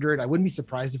 500. I wouldn't be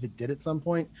surprised if it did at some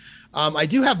point. I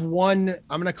do have one.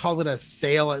 I'm going to call it a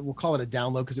sale. We'll call it a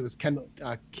download because it was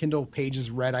Kindle pages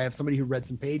read. I have somebody who read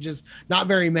some pages, not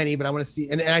very many, but I want to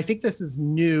see. And I think this is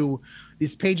new.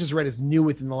 These pages read is new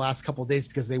within the last couple of days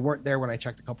because they weren't there when I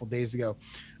checked a couple of days ago.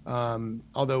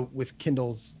 Although with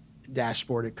Kindle's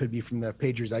dashboard, it could be from the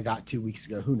pages I got 2 weeks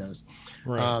ago. Who knows?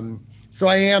 Right. So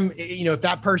I am, if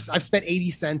that person, I've spent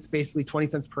 80 cents, basically 20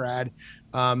 cents per ad.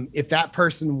 If that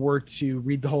person were to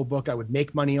read the whole book, I would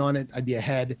make money on it. I'd be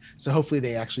ahead. So hopefully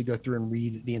they actually go through and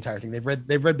read the entire thing. They've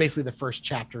read basically the first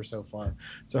chapter so far.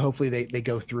 So hopefully they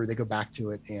go through, they go back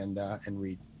to it and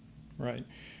read. Right.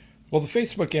 Well, the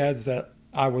Facebook ads that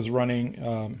I was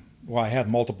running, I had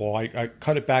multiple. I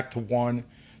cut it back to one,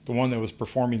 the one that was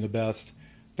performing the best.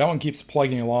 That one keeps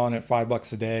plugging along at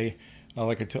 $5 a day.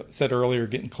 Like I said earlier,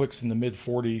 getting clicks in the mid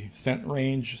 40-cent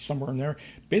range, somewhere in there.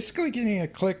 Basically getting a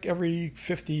click every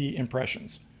 50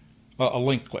 impressions, a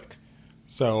link click.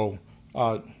 So,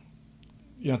 to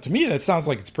me, that sounds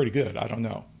like it's pretty good. I don't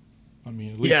know. I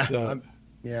mean, at least,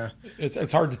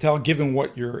 it's hard to tell given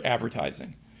what you're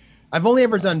advertising. I've only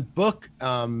ever done book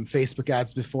Facebook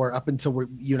ads before, up until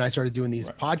you and I started doing these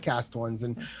podcast ones,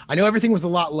 and I know everything was a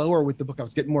lot lower with the book. I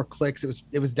was getting more clicks.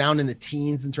 It was down in the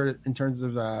teens in terms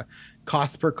of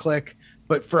cost per click.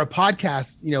 But for a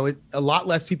podcast, a lot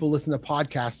less people listen to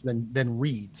podcasts than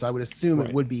read. So I would assume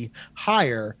it would be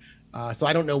higher. So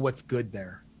I don't know what's good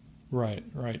there. Right.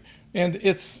 And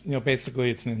it's basically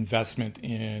it's an investment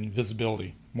in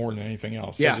visibility more than anything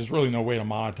else. So there's really no way to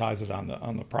monetize it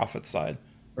on the profit side.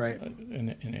 Right.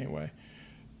 In any way.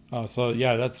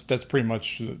 That's pretty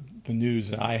much the news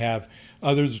that I have.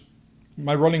 There's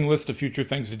my running list of future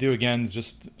things to do. Again,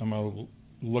 I'm going to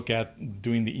look at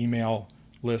doing the email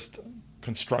list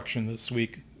construction this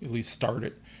week, at least start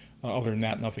it. Other than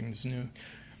that, nothing's new.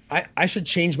 I should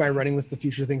change my running list of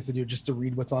future things to do just to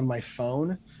read what's on my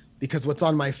phone, because what's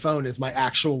on my phone is my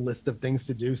actual list of things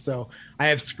to do. So I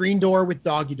have Screen Door with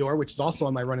Doggy Door, which is also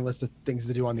on my running list of things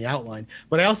to do on the outline.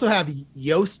 But I also have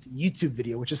Yoast YouTube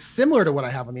video, which is similar to what I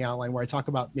have on the outline, where I talk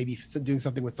about maybe doing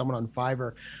something with someone on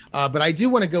Fiverr. But I do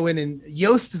want to go in, and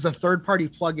Yoast is a third-party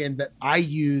plugin that I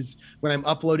use when I'm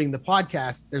uploading the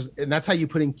podcast. And that's how you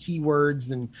put in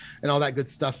keywords and all that good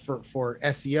stuff for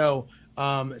SEO.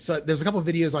 So there's a couple of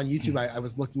videos on YouTube I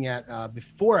was looking at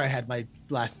before I had my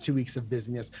last 2 weeks of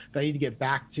busyness that I need to get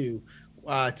back to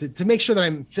make sure that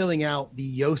I'm filling out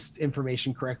the Yoast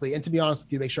information correctly. And to be honest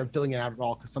with you, make sure I'm filling it out at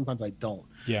all, because sometimes I don't.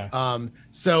 Yeah.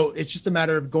 So it's just a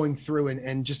matter of going through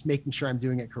and just making sure I'm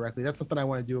doing it correctly. That's something I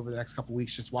want to do over the next couple of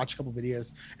weeks. Just watch a couple of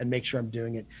videos and make sure I'm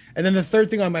doing it. And then the third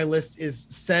thing on my list is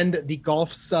send the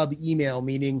golf sub email,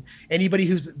 meaning anybody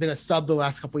who's been a sub the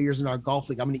last couple of years in our golf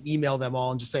league, I'm going to email them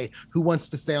all and just say who wants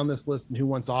to stay on this list and who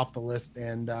wants off the list.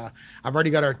 And I've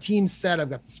already got our team set. I've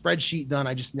got the spreadsheet done.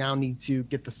 I just now need to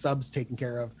get the subs taken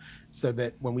care of, so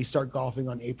that when we start golfing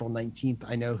on April 19th,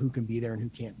 I know who can be there and who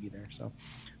can't be there. So,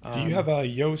 do you have a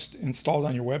Yoast installed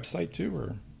on your website too,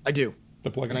 or? I do.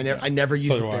 The plugin. And I never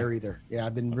use it there either. Yeah,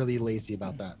 I've been really lazy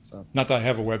about that. So, not that I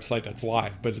have a website that's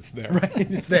live, but it's there.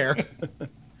 Right, it's there.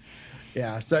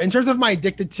 Yeah. So in terms of my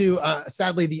addicted to,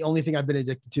 sadly, the only thing I've been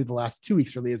addicted to the last 2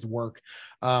 weeks really is work.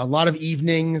 A lot of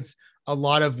evenings, a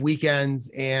lot of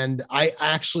weekends, and I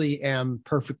actually am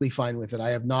perfectly fine with it.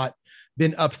 I have not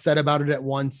been upset about it at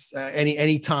once,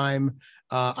 any time.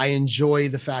 I enjoy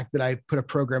the fact that I put a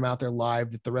program out there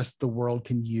live that the rest of the world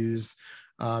can use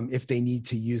if they need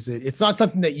to use it. It's not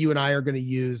something that you and I are going to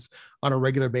use on a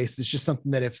regular basis. It's just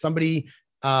something that if somebody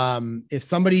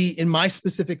in my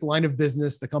specific line of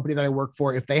business, the company that I work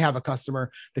for, if they have a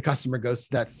customer, the customer goes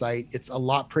to that site. It's a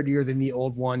lot prettier than the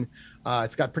old one.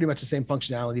 It's got pretty much the same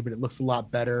functionality, but it looks a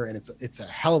lot better, and it's a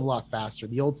hell of a lot faster.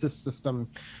 The old system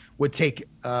would take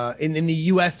in the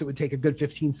US, it would take a good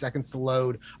 15 seconds to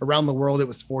load. Around the world, it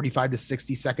was 45 to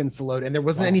 60 seconds to load. And there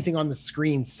wasn't anything on the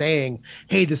screen saying,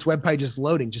 hey, this web page is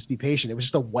loading, just be patient. It was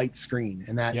just a white screen.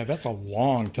 And that's a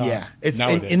long time. Yeah. It's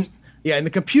in the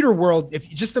computer world,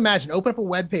 if you just imagine, open up a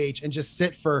web page and just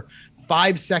sit for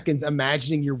 5 seconds,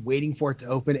 imagining you're waiting for it to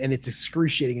open, and it's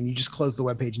excruciating, and you just close the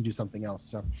web page and do something else.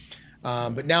 So,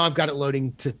 but now I've got it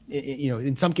loading to,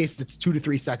 in some cases it's 2 to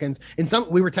 3 seconds.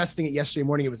 We were testing it yesterday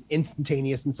morning. It was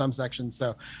instantaneous in some sections.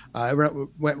 So it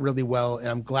went really well. And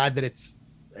I'm glad that it's,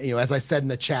 as I said in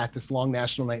the chat, this long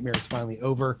national nightmare is finally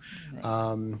over.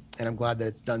 And I'm glad that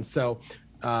it's done. So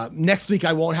next week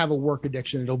I won't have a work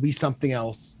addiction. It'll be something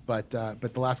else, but the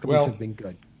last couple weeks have been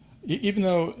good. Even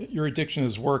though your addiction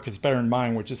is work, it's better than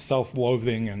mine, which is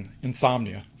self-loathing and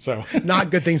insomnia. So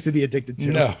not good things to be addicted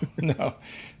to. No.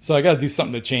 So I got to do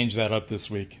something to change that up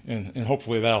this week, and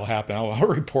hopefully that'll happen. I'll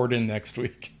report in next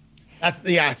week.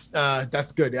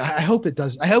 That's good. I hope it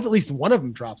does. I hope at least one of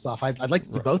them drops off. I'd like to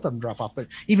see both of them drop off, but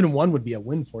even one would be a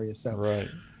win for you. So right.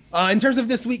 In terms of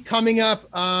this week coming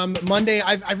up, Monday,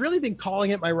 I've really been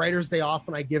calling it my writer's day off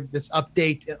when I give this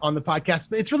update on the podcast,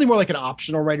 but it's really more like an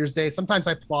optional writer's day. Sometimes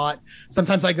I plot,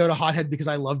 sometimes I go to Hothead because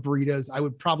I love burritos. I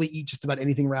would probably eat just about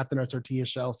anything wrapped in a tortilla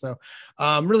shell. So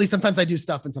really, sometimes I do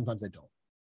stuff and sometimes I don't.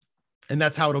 And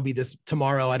that's how it'll be this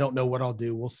tomorrow. I don't know what I'll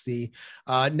do. We'll see.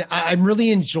 I'm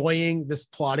really enjoying this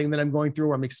plotting that I'm going through,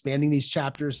 where I'm expanding these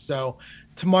chapters. So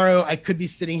tomorrow I could be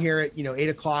sitting here at 8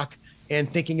 o'clock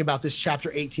and thinking about this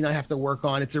chapter 18 I have to work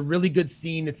on. It's a really good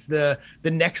scene. It's the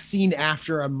next scene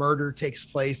after a murder takes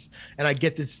place, and I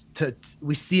get this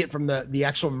we see it from the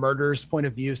actual murderer's point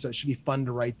of view, so it should be fun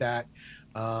to write that.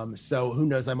 So who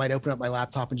knows, I might open up my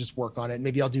laptop and just work on it.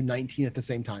 Maybe I'll do 19 at the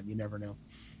same time. You never know.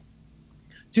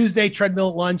 Tuesday, treadmill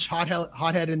at lunch,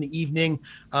 hothead in the evening.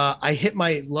 I hit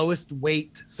my lowest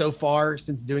weight so far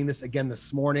since doing this again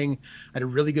this morning. I had a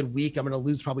really good week. I'm going to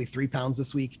lose probably 3 pounds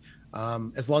this week.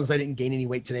 As long as I didn't gain any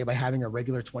weight today by having a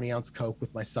regular 20-ounce Coke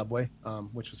with my Subway,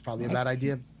 which was probably a bad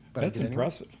idea. But that's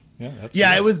impressive. Anyway.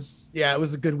 Yeah, it was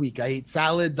a good week. I ate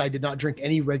salads. I did not drink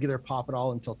any regular pop at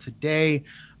all until today.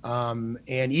 And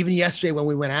even yesterday when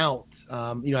we went out,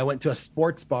 I went to a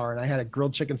sports bar and I had a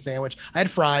grilled chicken sandwich. I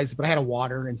had fries, but I had a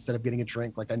water instead of getting a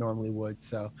drink like I normally would.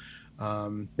 So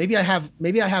maybe I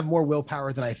have more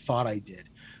willpower than I thought I did.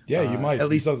 Yeah, you might. At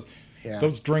least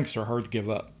those drinks are hard to give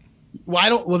up.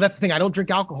 Well, that's the thing. I don't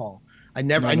drink alcohol. I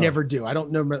never do. I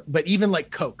don't know. But even like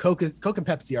Coke and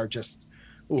Pepsi are just,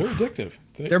 they're addictive.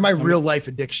 They're my real life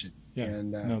addiction. Yeah.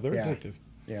 And, they're addictive.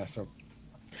 Yeah.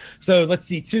 So let's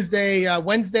see, Tuesday,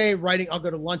 Wednesday, writing. I'll go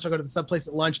to lunch. I'll go to the sub place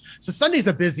at lunch. So Sunday's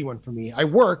a busy one for me. I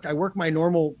work my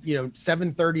normal,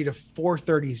 7:30 to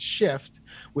 4:30 shift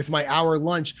with my hour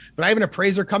lunch, but I have an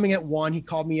appraiser coming at 1. He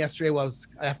called me yesterday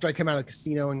after I came out of the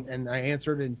casino and I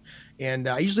answered and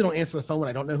I usually don't answer the phone when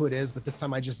I don't know who it is, but this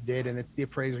time I just did. And it's the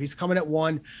appraiser. He's coming at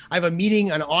 1. I have a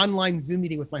meeting, an online Zoom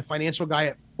meeting with my financial guy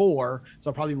at 4. So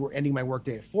I'll probably be ending my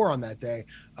workday at 4 on that day,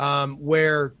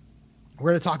 where we're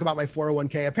going to talk about my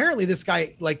 401k. Apparently this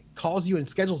guy calls you and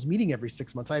schedules meeting every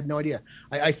 6 months. I have no idea.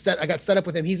 I got set up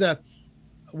with him. He's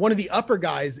one of the upper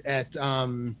guys at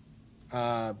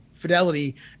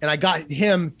Fidelity. And I got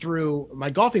him through my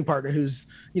golfing partner who's,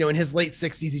 in his late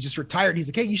 60s. He just retired. He's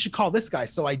like, hey, you should call this guy.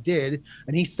 So I did.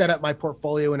 And he set up my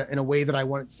portfolio in a way that I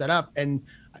wanted set up. And,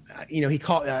 he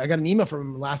called, I got an email from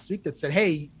him last week that said,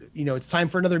 hey, it's time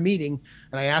for another meeting.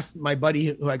 And I asked my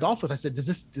buddy who I golf with, I said, does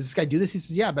this guy do this? He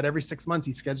says, yeah, but every 6 months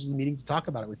he schedules a meeting to talk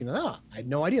about it with you. I had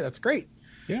no idea. That's great.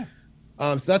 Yeah.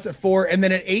 So that's at 4. And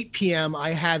then at 8 p.m.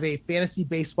 I have a fantasy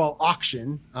baseball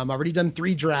auction. I've already done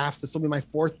 3 drafts. This will be my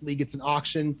 4th league. It's an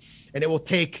auction and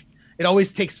it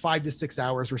always takes 5 to 6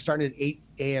 hours. We're starting at 8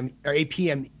 a.m. or 8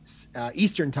 p.m.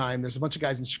 Eastern time. There's a bunch of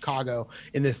guys in Chicago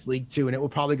in this league too, and it will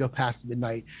probably go past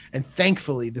midnight. And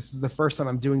thankfully, this is the first time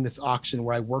I'm doing this auction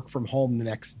where I work from home the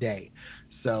next day.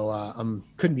 So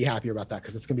couldn't be happier about that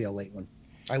because it's going to be a late one.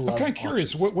 I'm kind of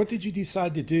curious. What did you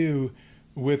decide to do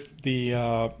with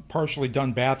the partially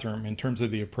done bathroom in terms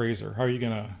of the appraiser? How are you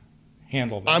going to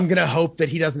handle that? I'm going to hope that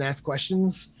he doesn't ask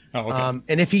questions. Oh, okay.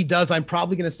 And if he does, I'm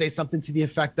probably going to say something to the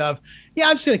effect of, yeah,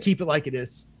 I'm just going to keep it like it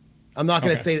is. I'm not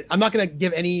going to I'm not going to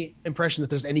give any impression that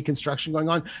there's any construction going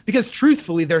on because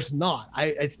truthfully, there's not.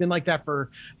 It's been like that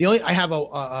I have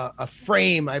a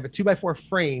frame. I have a 2x4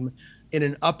 frame in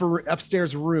an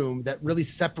upstairs room that really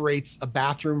separates a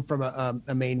bathroom from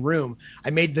a main room.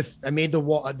 I made the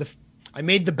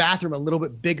bathroom a little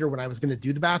bit bigger when I was going to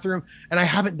do the bathroom, and I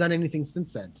haven't done anything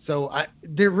since then. So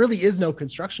there really is no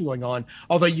construction going on.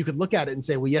 Although you could look at it and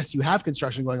say, well, yes, you have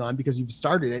construction going on because you've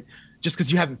started it. Just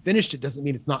because you haven't finished it doesn't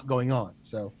mean it's not going on.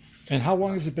 So. And how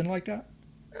long has it been like that?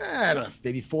 I don't know,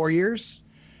 maybe 4 years.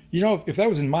 If that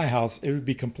was in my house, it would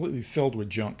be completely filled with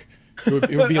junk. It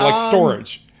would be like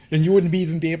storage. And you wouldn't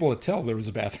even be able to tell there was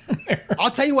a bathroom there.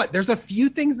 I'll tell you what, there's a few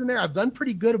things in there. I've done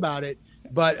pretty good about it.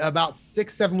 But about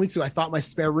 6-7 weeks ago, I thought my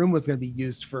spare room was going to be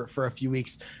used for a few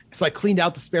weeks. So I cleaned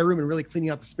out the spare room, and really cleaning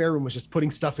out the spare room was just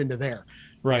putting stuff into there.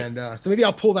 Right. And so maybe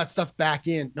I'll pull that stuff back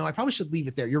in. No, I probably should leave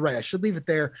it there. You're right. I should leave it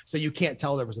there so you can't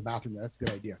tell there was a bathroom there. That's a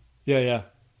good idea. Yeah.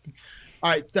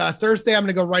 All right. Thursday, I'm going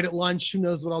to go right at lunch. Who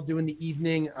knows what I'll do in the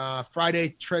evening. Friday,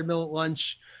 treadmill at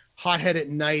lunch. Hothead at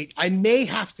night. I may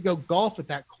have to go golf at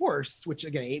that course, which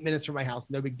again, 8 minutes from my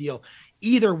house. No big deal.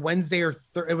 Either Wednesday or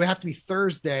it would have to be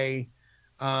Thursday.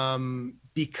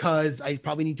 Because I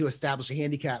probably need to establish a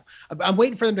handicap. I'm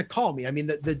waiting for them to call me. I mean,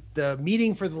 the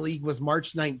meeting for the league was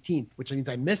March 19th, which means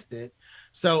I missed it.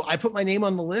 So I put my name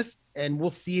on the list and we'll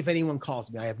see if anyone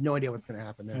calls me. I have no idea what's going to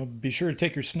happen there. Well, be sure to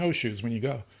take your snowshoes when you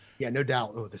go. Yeah, no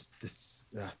doubt. Oh, this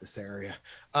area.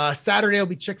 Saturday will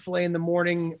be Chick-fil-A in the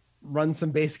morning. Run some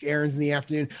basic errands in the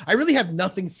afternoon. I really have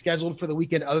nothing scheduled for the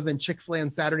weekend other than Chick-fil-A on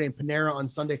Saturday and Panera on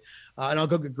Sunday. And I'll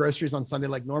go get groceries on Sunday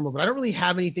like normal, but I don't really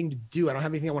have anything to do. I don't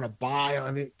have anything I want to buy. I don't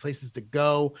have any places to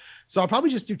go. So I'll probably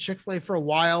just do Chick-fil-A for a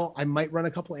while. I might run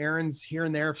a couple errands here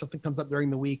and there if something comes up during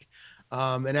the week.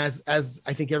 And as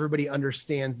I think everybody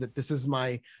understands that this is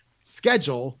my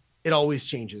schedule, it always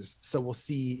changes. So we'll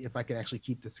see if I can actually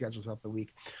keep the schedule throughout the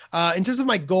week. In terms of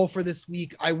my goal for this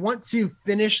week, I want to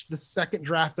finish the second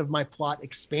draft of my plot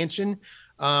expansion.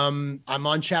 I'm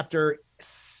on chapter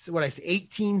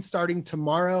 18 starting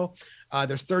tomorrow.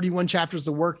 There's 31 chapters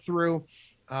to work through.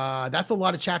 That's a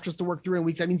lot of chapters to work through in a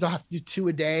week. That means I'll have to do 2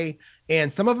 a day,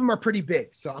 and some of them are pretty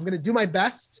big. So I'm going to do my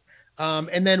best.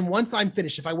 And then once I'm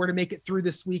finished, if I were to make it through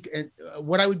this week, and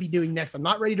what I would be doing next, I'm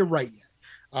not ready to write yet.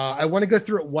 I want to go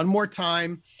through it one more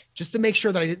time just to make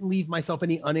sure that I didn't leave myself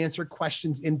any unanswered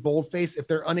questions in boldface. If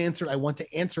they're unanswered, I want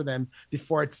to answer them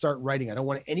before I start writing. I don't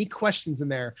want any questions in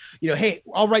there. Hey,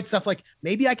 I'll write stuff like,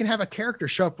 maybe I can have a character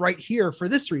show up right here for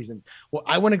this reason. Well,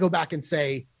 I want to go back and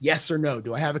say yes or no.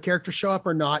 Do I have a character show up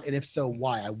or not? And if so,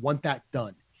 why? I want that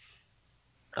done.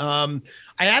 I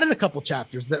added a couple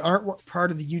chapters that aren't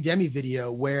part of the Udemy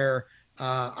video where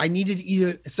I needed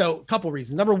a couple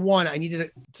reasons. Number one, I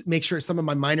needed to make sure some of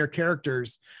my minor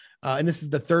characters, and this is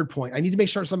the third point, I need to make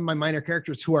sure some of my minor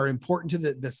characters who are important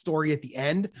to the story at the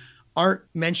end aren't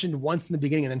mentioned once in the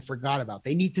beginning and then forgot about.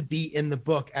 They need to be in the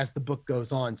book as the book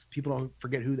goes on, so people don't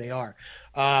forget who they are.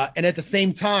 And at the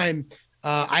same time,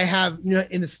 I have,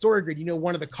 in the story grid,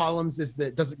 one of the columns is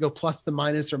that does it go plus to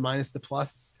minus or minus to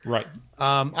plus? Right.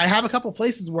 I have a couple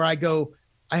places where I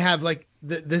have like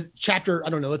the chapter, I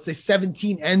don't know, let's say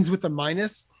 17 ends with a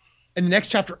minus, and the next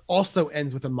chapter also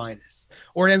ends with a minus,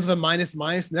 or it ends with a minus.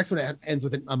 The next one ends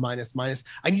with a minus.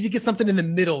 I need to get something in the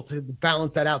middle to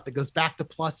balance that out that goes back to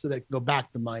plus so that it can go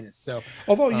back to minus. So,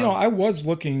 although, I was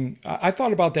looking, I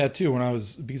thought about that too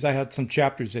because I had some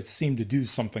chapters that seemed to do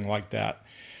something like that.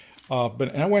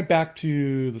 But I went back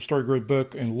to the Story Grid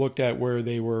book and looked at where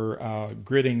they were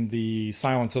gridding the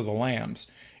Silence of the Lambs.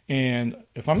 And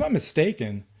if I'm not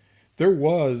mistaken, there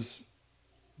were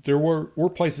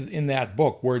places in that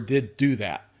book where it did do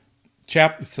that.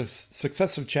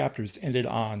 Successive chapters ended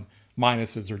on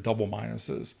minuses or double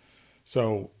minuses.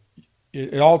 So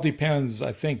it all depends,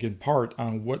 I think, in part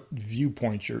on what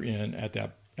viewpoint you're in at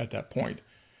that point.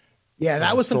 Yeah,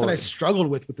 that was something I struggled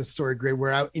with the story grid,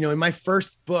 where in my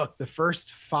first book, the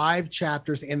first 5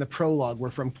 chapters and the prologue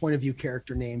were from point of view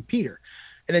character named Peter.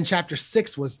 And then chapter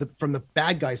 6 was from the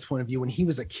bad guy's point of view when he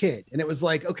was a kid. And it was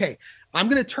like, okay, I'm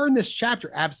going to turn this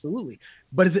chapter. Absolutely.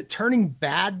 But is it turning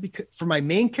bad for my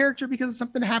main character because of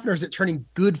something that happened? Or is it turning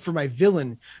good for my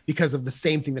villain because of the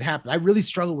same thing that happened? I really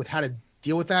struggled with how to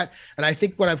deal with that. And I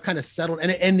think what I've kind of settled,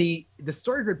 and the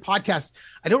Story Grid podcast,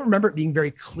 I don't remember it being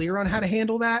very clear on how to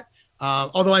handle that.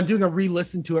 Although I'm doing a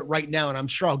re-listen to it right now, and I'm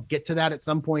sure I'll get to that at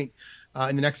some point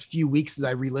in the next few weeks as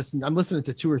I re-listen. I'm listening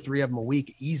to 2 or 3 of them a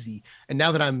week, easy. And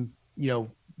now that I'm,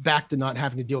 back to not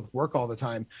having to deal with work all the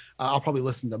time, I'll probably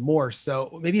listen to more.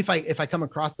 So maybe if I come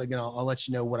across that again, I'll let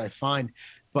you know what I find.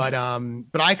 But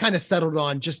I kind of settled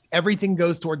on just everything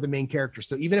goes toward the main character.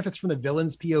 So even if it's from the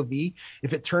villain's POV,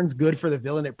 if it turns good for the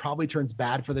villain, it probably turns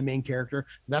bad for the main character.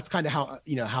 So that's kind of how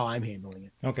I'm handling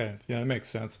it. Okay. Yeah, that makes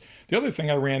sense. The other thing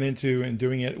I ran into in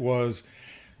doing it was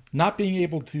not being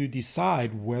able to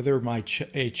decide whether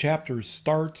a chapter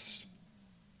starts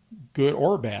good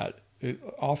or bad.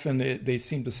 Often they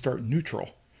seem to start neutral.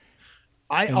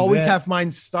 I always have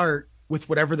mine start with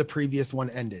whatever the previous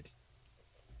one ended.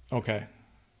 Okay.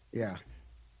 Yeah.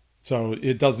 So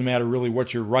it doesn't matter really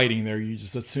what you're writing there. You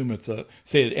just assume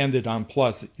say it ended on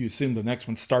plus. You assume the next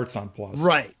one starts on plus.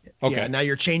 Right. Okay. Yeah, now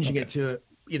you're changing it to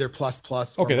either plus.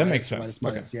 Or okay, that minus, makes sense.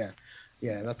 Minus. Yeah.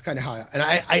 Yeah, that's kind of how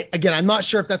I again, I'm not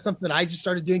sure if that's something that I just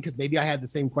started doing because maybe I had the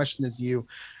same question as you.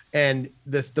 And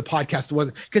the podcast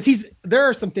wasn't, because there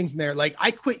are some things in there. Like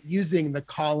I quit using the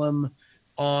column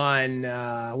on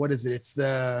what is it?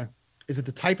 Is it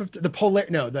the type of the polar?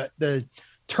 No, the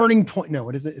turning point. No,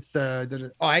 what is it? It's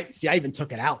I even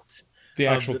took it out. The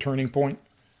actual turning point.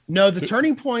 No, the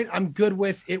turning point I'm good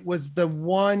with. It was the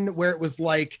one where it was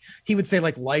like, he would say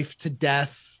like life to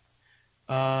death.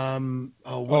 I'm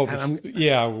gonna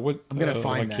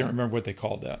find that. I can't remember what they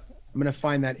called that. I'm going to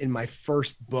find that in my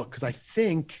first book because I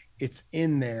think it's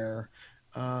in there.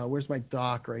 Where's my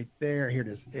doc? Right there. Here it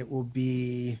is. It will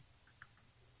be,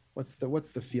 what's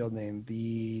the field name?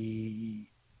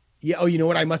 Oh, you know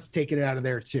what? I must have taken it out of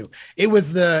there too. It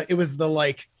was the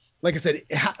like I said,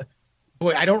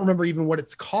 boy, I don't remember even what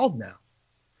it's called now.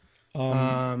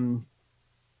 And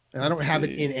I don't have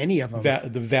it in any of them.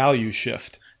 The value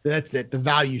shift. That's it. The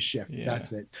value shift. Yeah.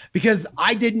 That's it. Because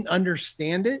I didn't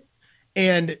understand it.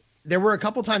 And there were a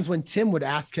couple times when Tim would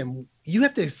ask him, you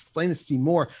have to explain this to me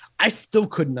more. I still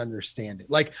couldn't understand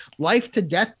it. Like life to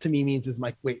death to me means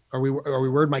wait, are we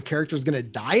worried my character is going to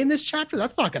die in this chapter?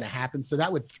 That's not going to happen. So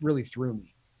that would really threw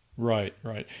me. Right.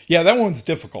 Yeah. That one's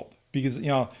difficult because,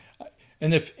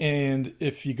 And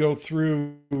if you go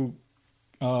through,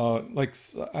 the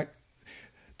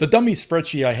dummy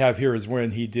spreadsheet I have here is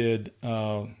when he did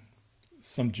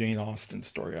some Jane Austen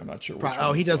story. I'm not sure which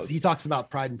one he does. was. He talks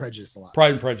about Pride and Prejudice a lot.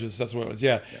 Pride and Prejudice, that's what it was.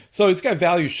 Yeah. So it's got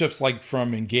value shifts like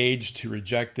from engaged to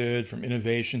rejected, from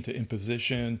innovation to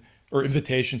imposition, or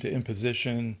invitation to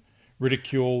imposition,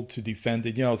 ridiculed to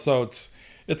defended. So it's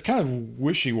kind of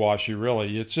wishy-washy,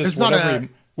 really. It's just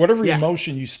whatever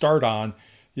emotion you start on,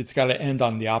 it's got to end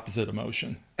on the opposite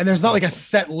emotion. And there's not like a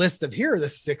set list of here are the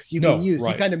 6 you can use.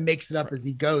 Right. He kind of makes it up as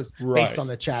he goes based on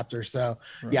the chapter. So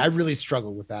I really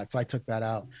struggled with that. So I took that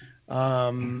out.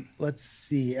 Let's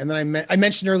see. And then I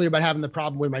mentioned earlier about having the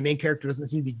problem with my main character doesn't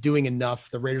seem to be doing enough,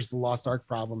 the Raiders of the Lost Ark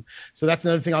problem. So that's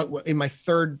another thing in my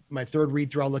third read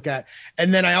through I'll look at.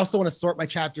 And then I also want to sort my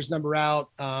chapters number out.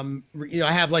 I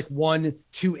have like 1,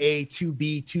 2A,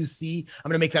 2B, 2C. I'm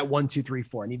going to make that 1, 2, 3,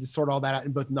 4. I need to sort all that out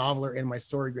in both Noveler and my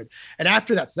story grid. And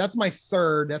after that, so that's my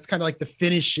third, that's kind of like the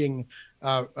finishing,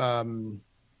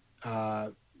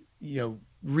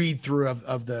 read through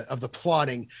of the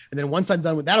plotting. And then once I'm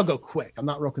done with that'll go quick. I'm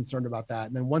not real concerned about that.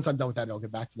 And then once I'm done with that, I'll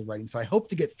get back to the writing. So I hope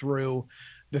to get through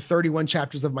the 31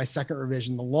 chapters of my second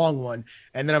revision, the long one.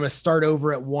 And then I'm going to start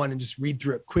over at 1 and just read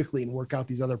through it quickly and work out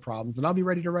these other problems. And I'll be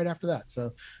ready to write after that.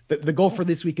 So the goal for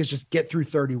this week is just get through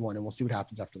 31 and we'll see what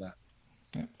happens after that.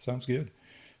 Yeah, sounds good.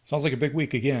 Sounds like a big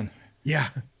week again. Yeah.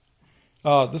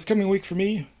 This coming week for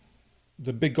me,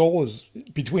 the big goal is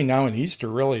between now and Easter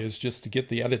really is just to get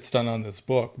the edits done on this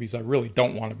book, because I really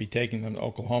don't want to be taking them to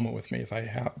Oklahoma with me if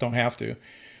I don't have to,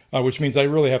 which means I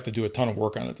really have to do a ton of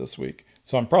work on it this week.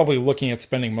 So I'm probably looking at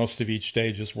spending most of each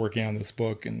day just working on this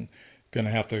book, and going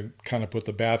to have to kind of put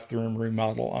the bathroom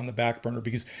remodel on the back burner,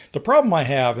 because the problem I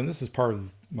have, and this is part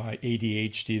of my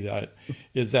ADHD,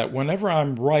 is that whenever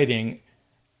I'm writing,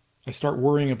 I start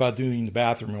worrying about doing the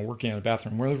bathroom and working on the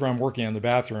bathroom. Whenever I'm working on the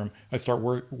bathroom, I start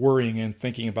worrying and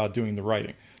thinking about doing the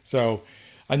writing. So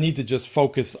I need to just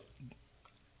focus,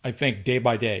 I think, day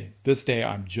by day. This day,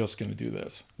 I'm just going to do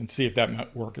this and see if that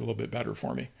might work a little bit better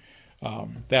for me.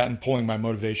 That and pulling my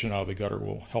motivation out of the gutter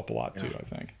will help a lot too, I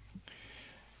think.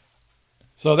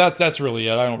 So that's really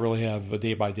it. I don't really have a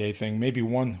day by day thing. Maybe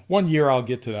one year I'll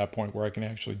get to that point where I can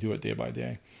actually do it day by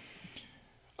day.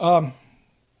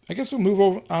 I guess we'll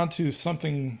move on to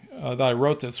something that I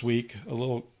wrote this week, a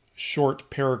little short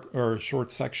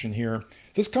short section here.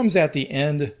 This comes at the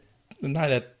end,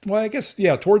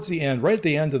 towards the end, right at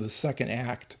the end of the second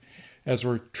act, as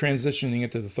we're transitioning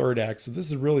into the third act. So this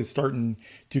is really starting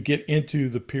to get into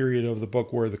the period of the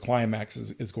book where the climax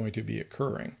is going to be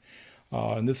occurring.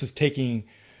 And this is taking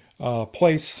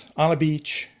place on a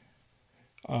beach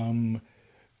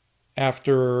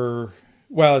after...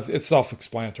 Well, it's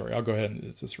self-explanatory. I'll go ahead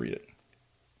and just read it.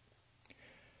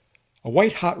 A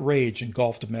white-hot rage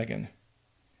engulfed Megan.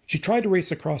 She tried to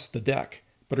race across the deck,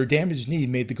 but her damaged knee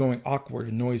made the going awkward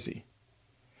and noisy.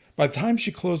 By the time she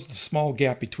closed the small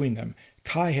gap between them,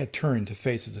 Kai had turned to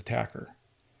face his attacker.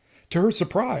 To her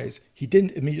surprise, he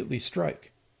didn't immediately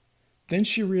strike. Then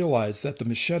she realized that the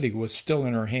machete was still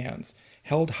in her hands,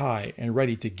 held high and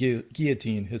ready to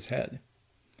guillotine his head.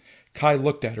 Kai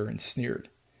looked at her and sneered.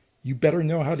 You better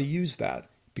know how to use that,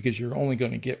 because you're only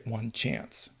going to get one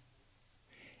chance.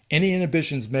 Any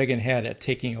inhibitions Megan had at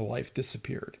taking a life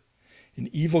disappeared. An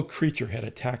evil creature had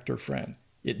attacked her friend.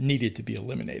 It needed to be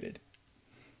eliminated.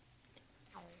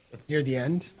 It's near the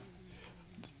end.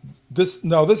 This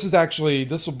will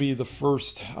be the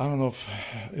first. I don't know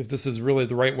if this is really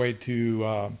the right way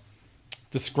to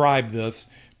describe this,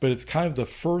 but it's kind of the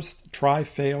first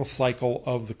try-fail cycle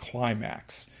of the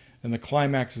climax. And the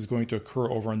climax is going to occur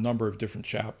over a number of different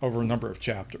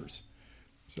chapters.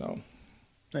 So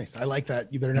nice. I like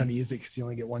that. You better know how to use it because you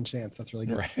only get one chance. That's really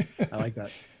good. Right. I like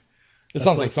that. It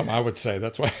sounds like something I would say.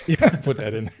 That's why I put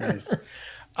that in there. Nice.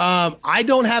 I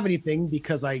don't have anything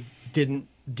because I didn't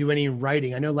do any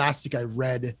writing. I know last week I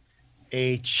read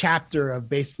a chapter of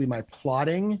basically my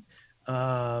plotting.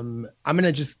 I'm going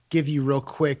to just give you real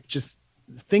quick, just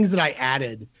things that I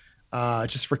added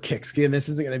just for kicks. Again, this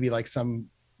isn't going to be like some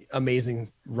amazing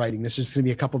writing. This is just going to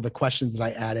be a couple of the questions that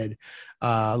I added,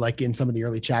 like in some of the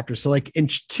early chapters. So like in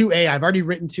 2A, I've already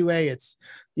written 2A. It's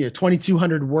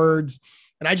 2,200 words.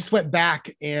 And I just went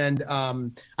back and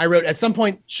I wrote, at some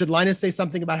point, should Linus say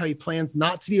something about how he plans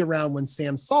not to be around when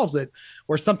Sam solves it,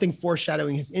 or something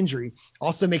foreshadowing his injury?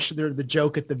 Also make sure the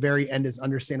joke at the very end is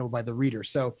understandable by the reader.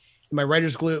 So in my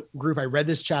writer's group, I read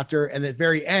this chapter, and at the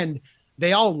very end,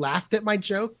 they all laughed at my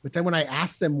joke. But then when I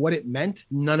asked them what it meant,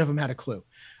 none of them had a clue.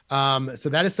 So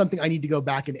that is something I need to go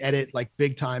back and edit like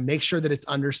big time, make sure that it's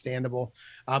understandable.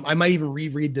 I might even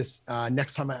reread this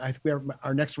next time. I think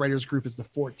our next writers group is the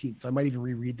 14th. So I might even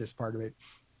reread this part of it.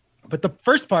 But the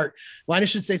first part,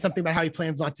 Linus should say something about how he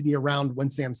plans not to be around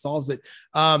when Sam solves it.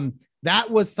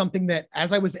 That was something that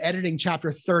as I was editing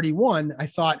chapter 31, I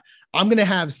thought I'm going to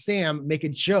have Sam make a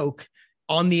joke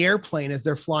on the airplane as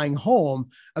they're flying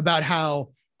home about how,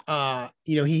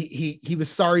 he was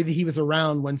sorry that he was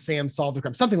around when Sam solved the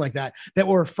crime, something like that, that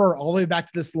will refer all the way back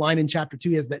to this line in chapter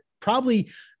 2 is that probably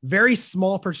very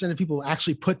small percent of people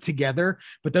actually put together,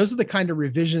 but those are the kind of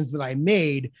revisions that I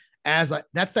made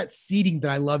that's that seeding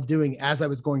that I love doing as I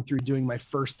was going through doing my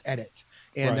first edit.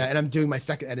 And, right. And I'm doing my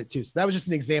second edit too. So that was just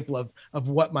an example of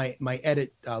what my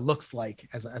edit looks like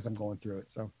as I'm going through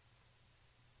it. So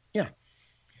yeah.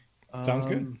 Sounds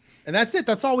good. And that's it.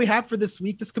 That's all we have for this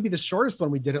week. This could be the shortest one.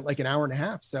 We did it like an hour and a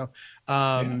half. So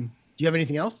do you have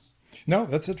anything else? No,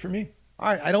 that's it for me. All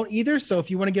right. I don't either. So if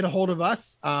you want to get a hold of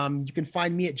us, you can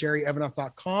find me at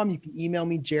jerryevanoff.com. You can email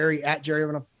me,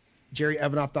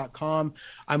 jerryevanoff.com.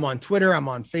 I'm on Twitter. I'm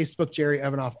on Facebook, Jerry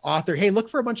Evanoff author. Hey, look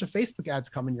for a bunch of Facebook ads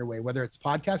coming your way, whether it's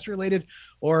podcast related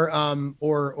or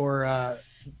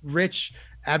Rich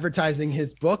advertising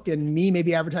his book and me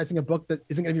maybe advertising a book that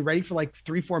isn't going to be ready for like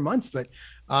 3-4 months. But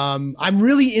I'm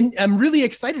really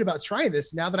excited about trying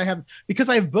this now that because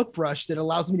I have BookBrush that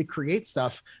allows me to create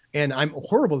stuff, and I'm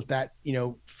horrible at that,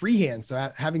 freehand. So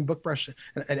having BookBrush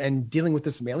and dealing with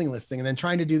this mailing list thing and then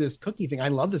trying to do this cookie thing, I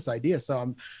love this idea. So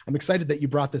I'm excited that you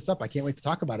brought this up. I can't wait to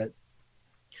talk about it.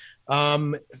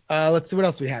 Let's see what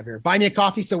else we have here. Buy me a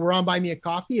coffee. So we're on Buy Me a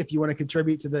Coffee. If you want to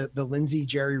contribute to the Lindsay,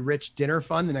 Jerry, Rich dinner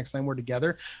fund the next time we're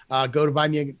together, go to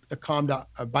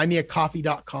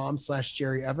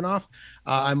buymeacoffee.com/Jerry Evanoff.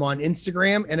 I'm on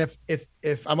Instagram. And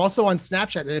if I'm also on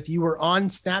Snapchat, and if you were on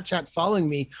Snapchat following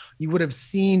me, you would have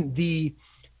seen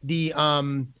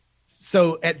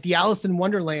so at the Alice in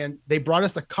Wonderland, they brought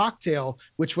us a cocktail,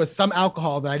 which was some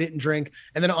alcohol that I didn't drink.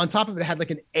 And then on top of it had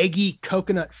like an eggy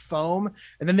coconut foam.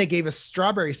 And then they gave us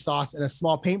strawberry sauce and a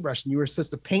small paintbrush. And you were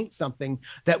supposed to paint something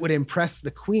that would impress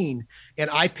the queen. And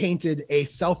I painted a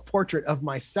self-portrait of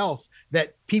myself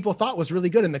that people thought was really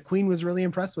good. And the queen was really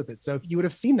impressed with it. So you would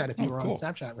have seen that if you were on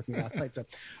Snapchat with me last night. So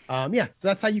so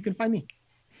that's how you can find me.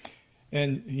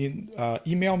 And you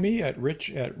email me at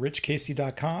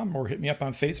rich@richkacy.com or hit me up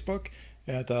on Facebook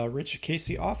at Rich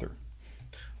Kacy Author.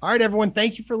 All right, everyone.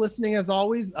 Thank you for listening as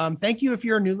always. Thank you if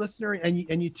you're a new listener and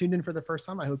you tuned in for the first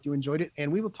time. I hope you enjoyed it,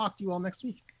 and we will talk to you all next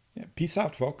week. Yeah, peace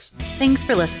out, folks. Thanks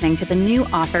for listening to the New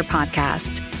Author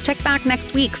Podcast. Check back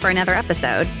next week for another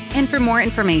episode. And for more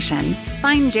information,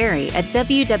 find Jerry at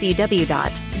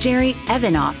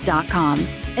www.jerryevanoff.com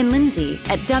and Lindsay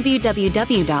at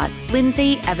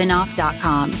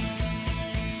www.lindsayevanoff.com.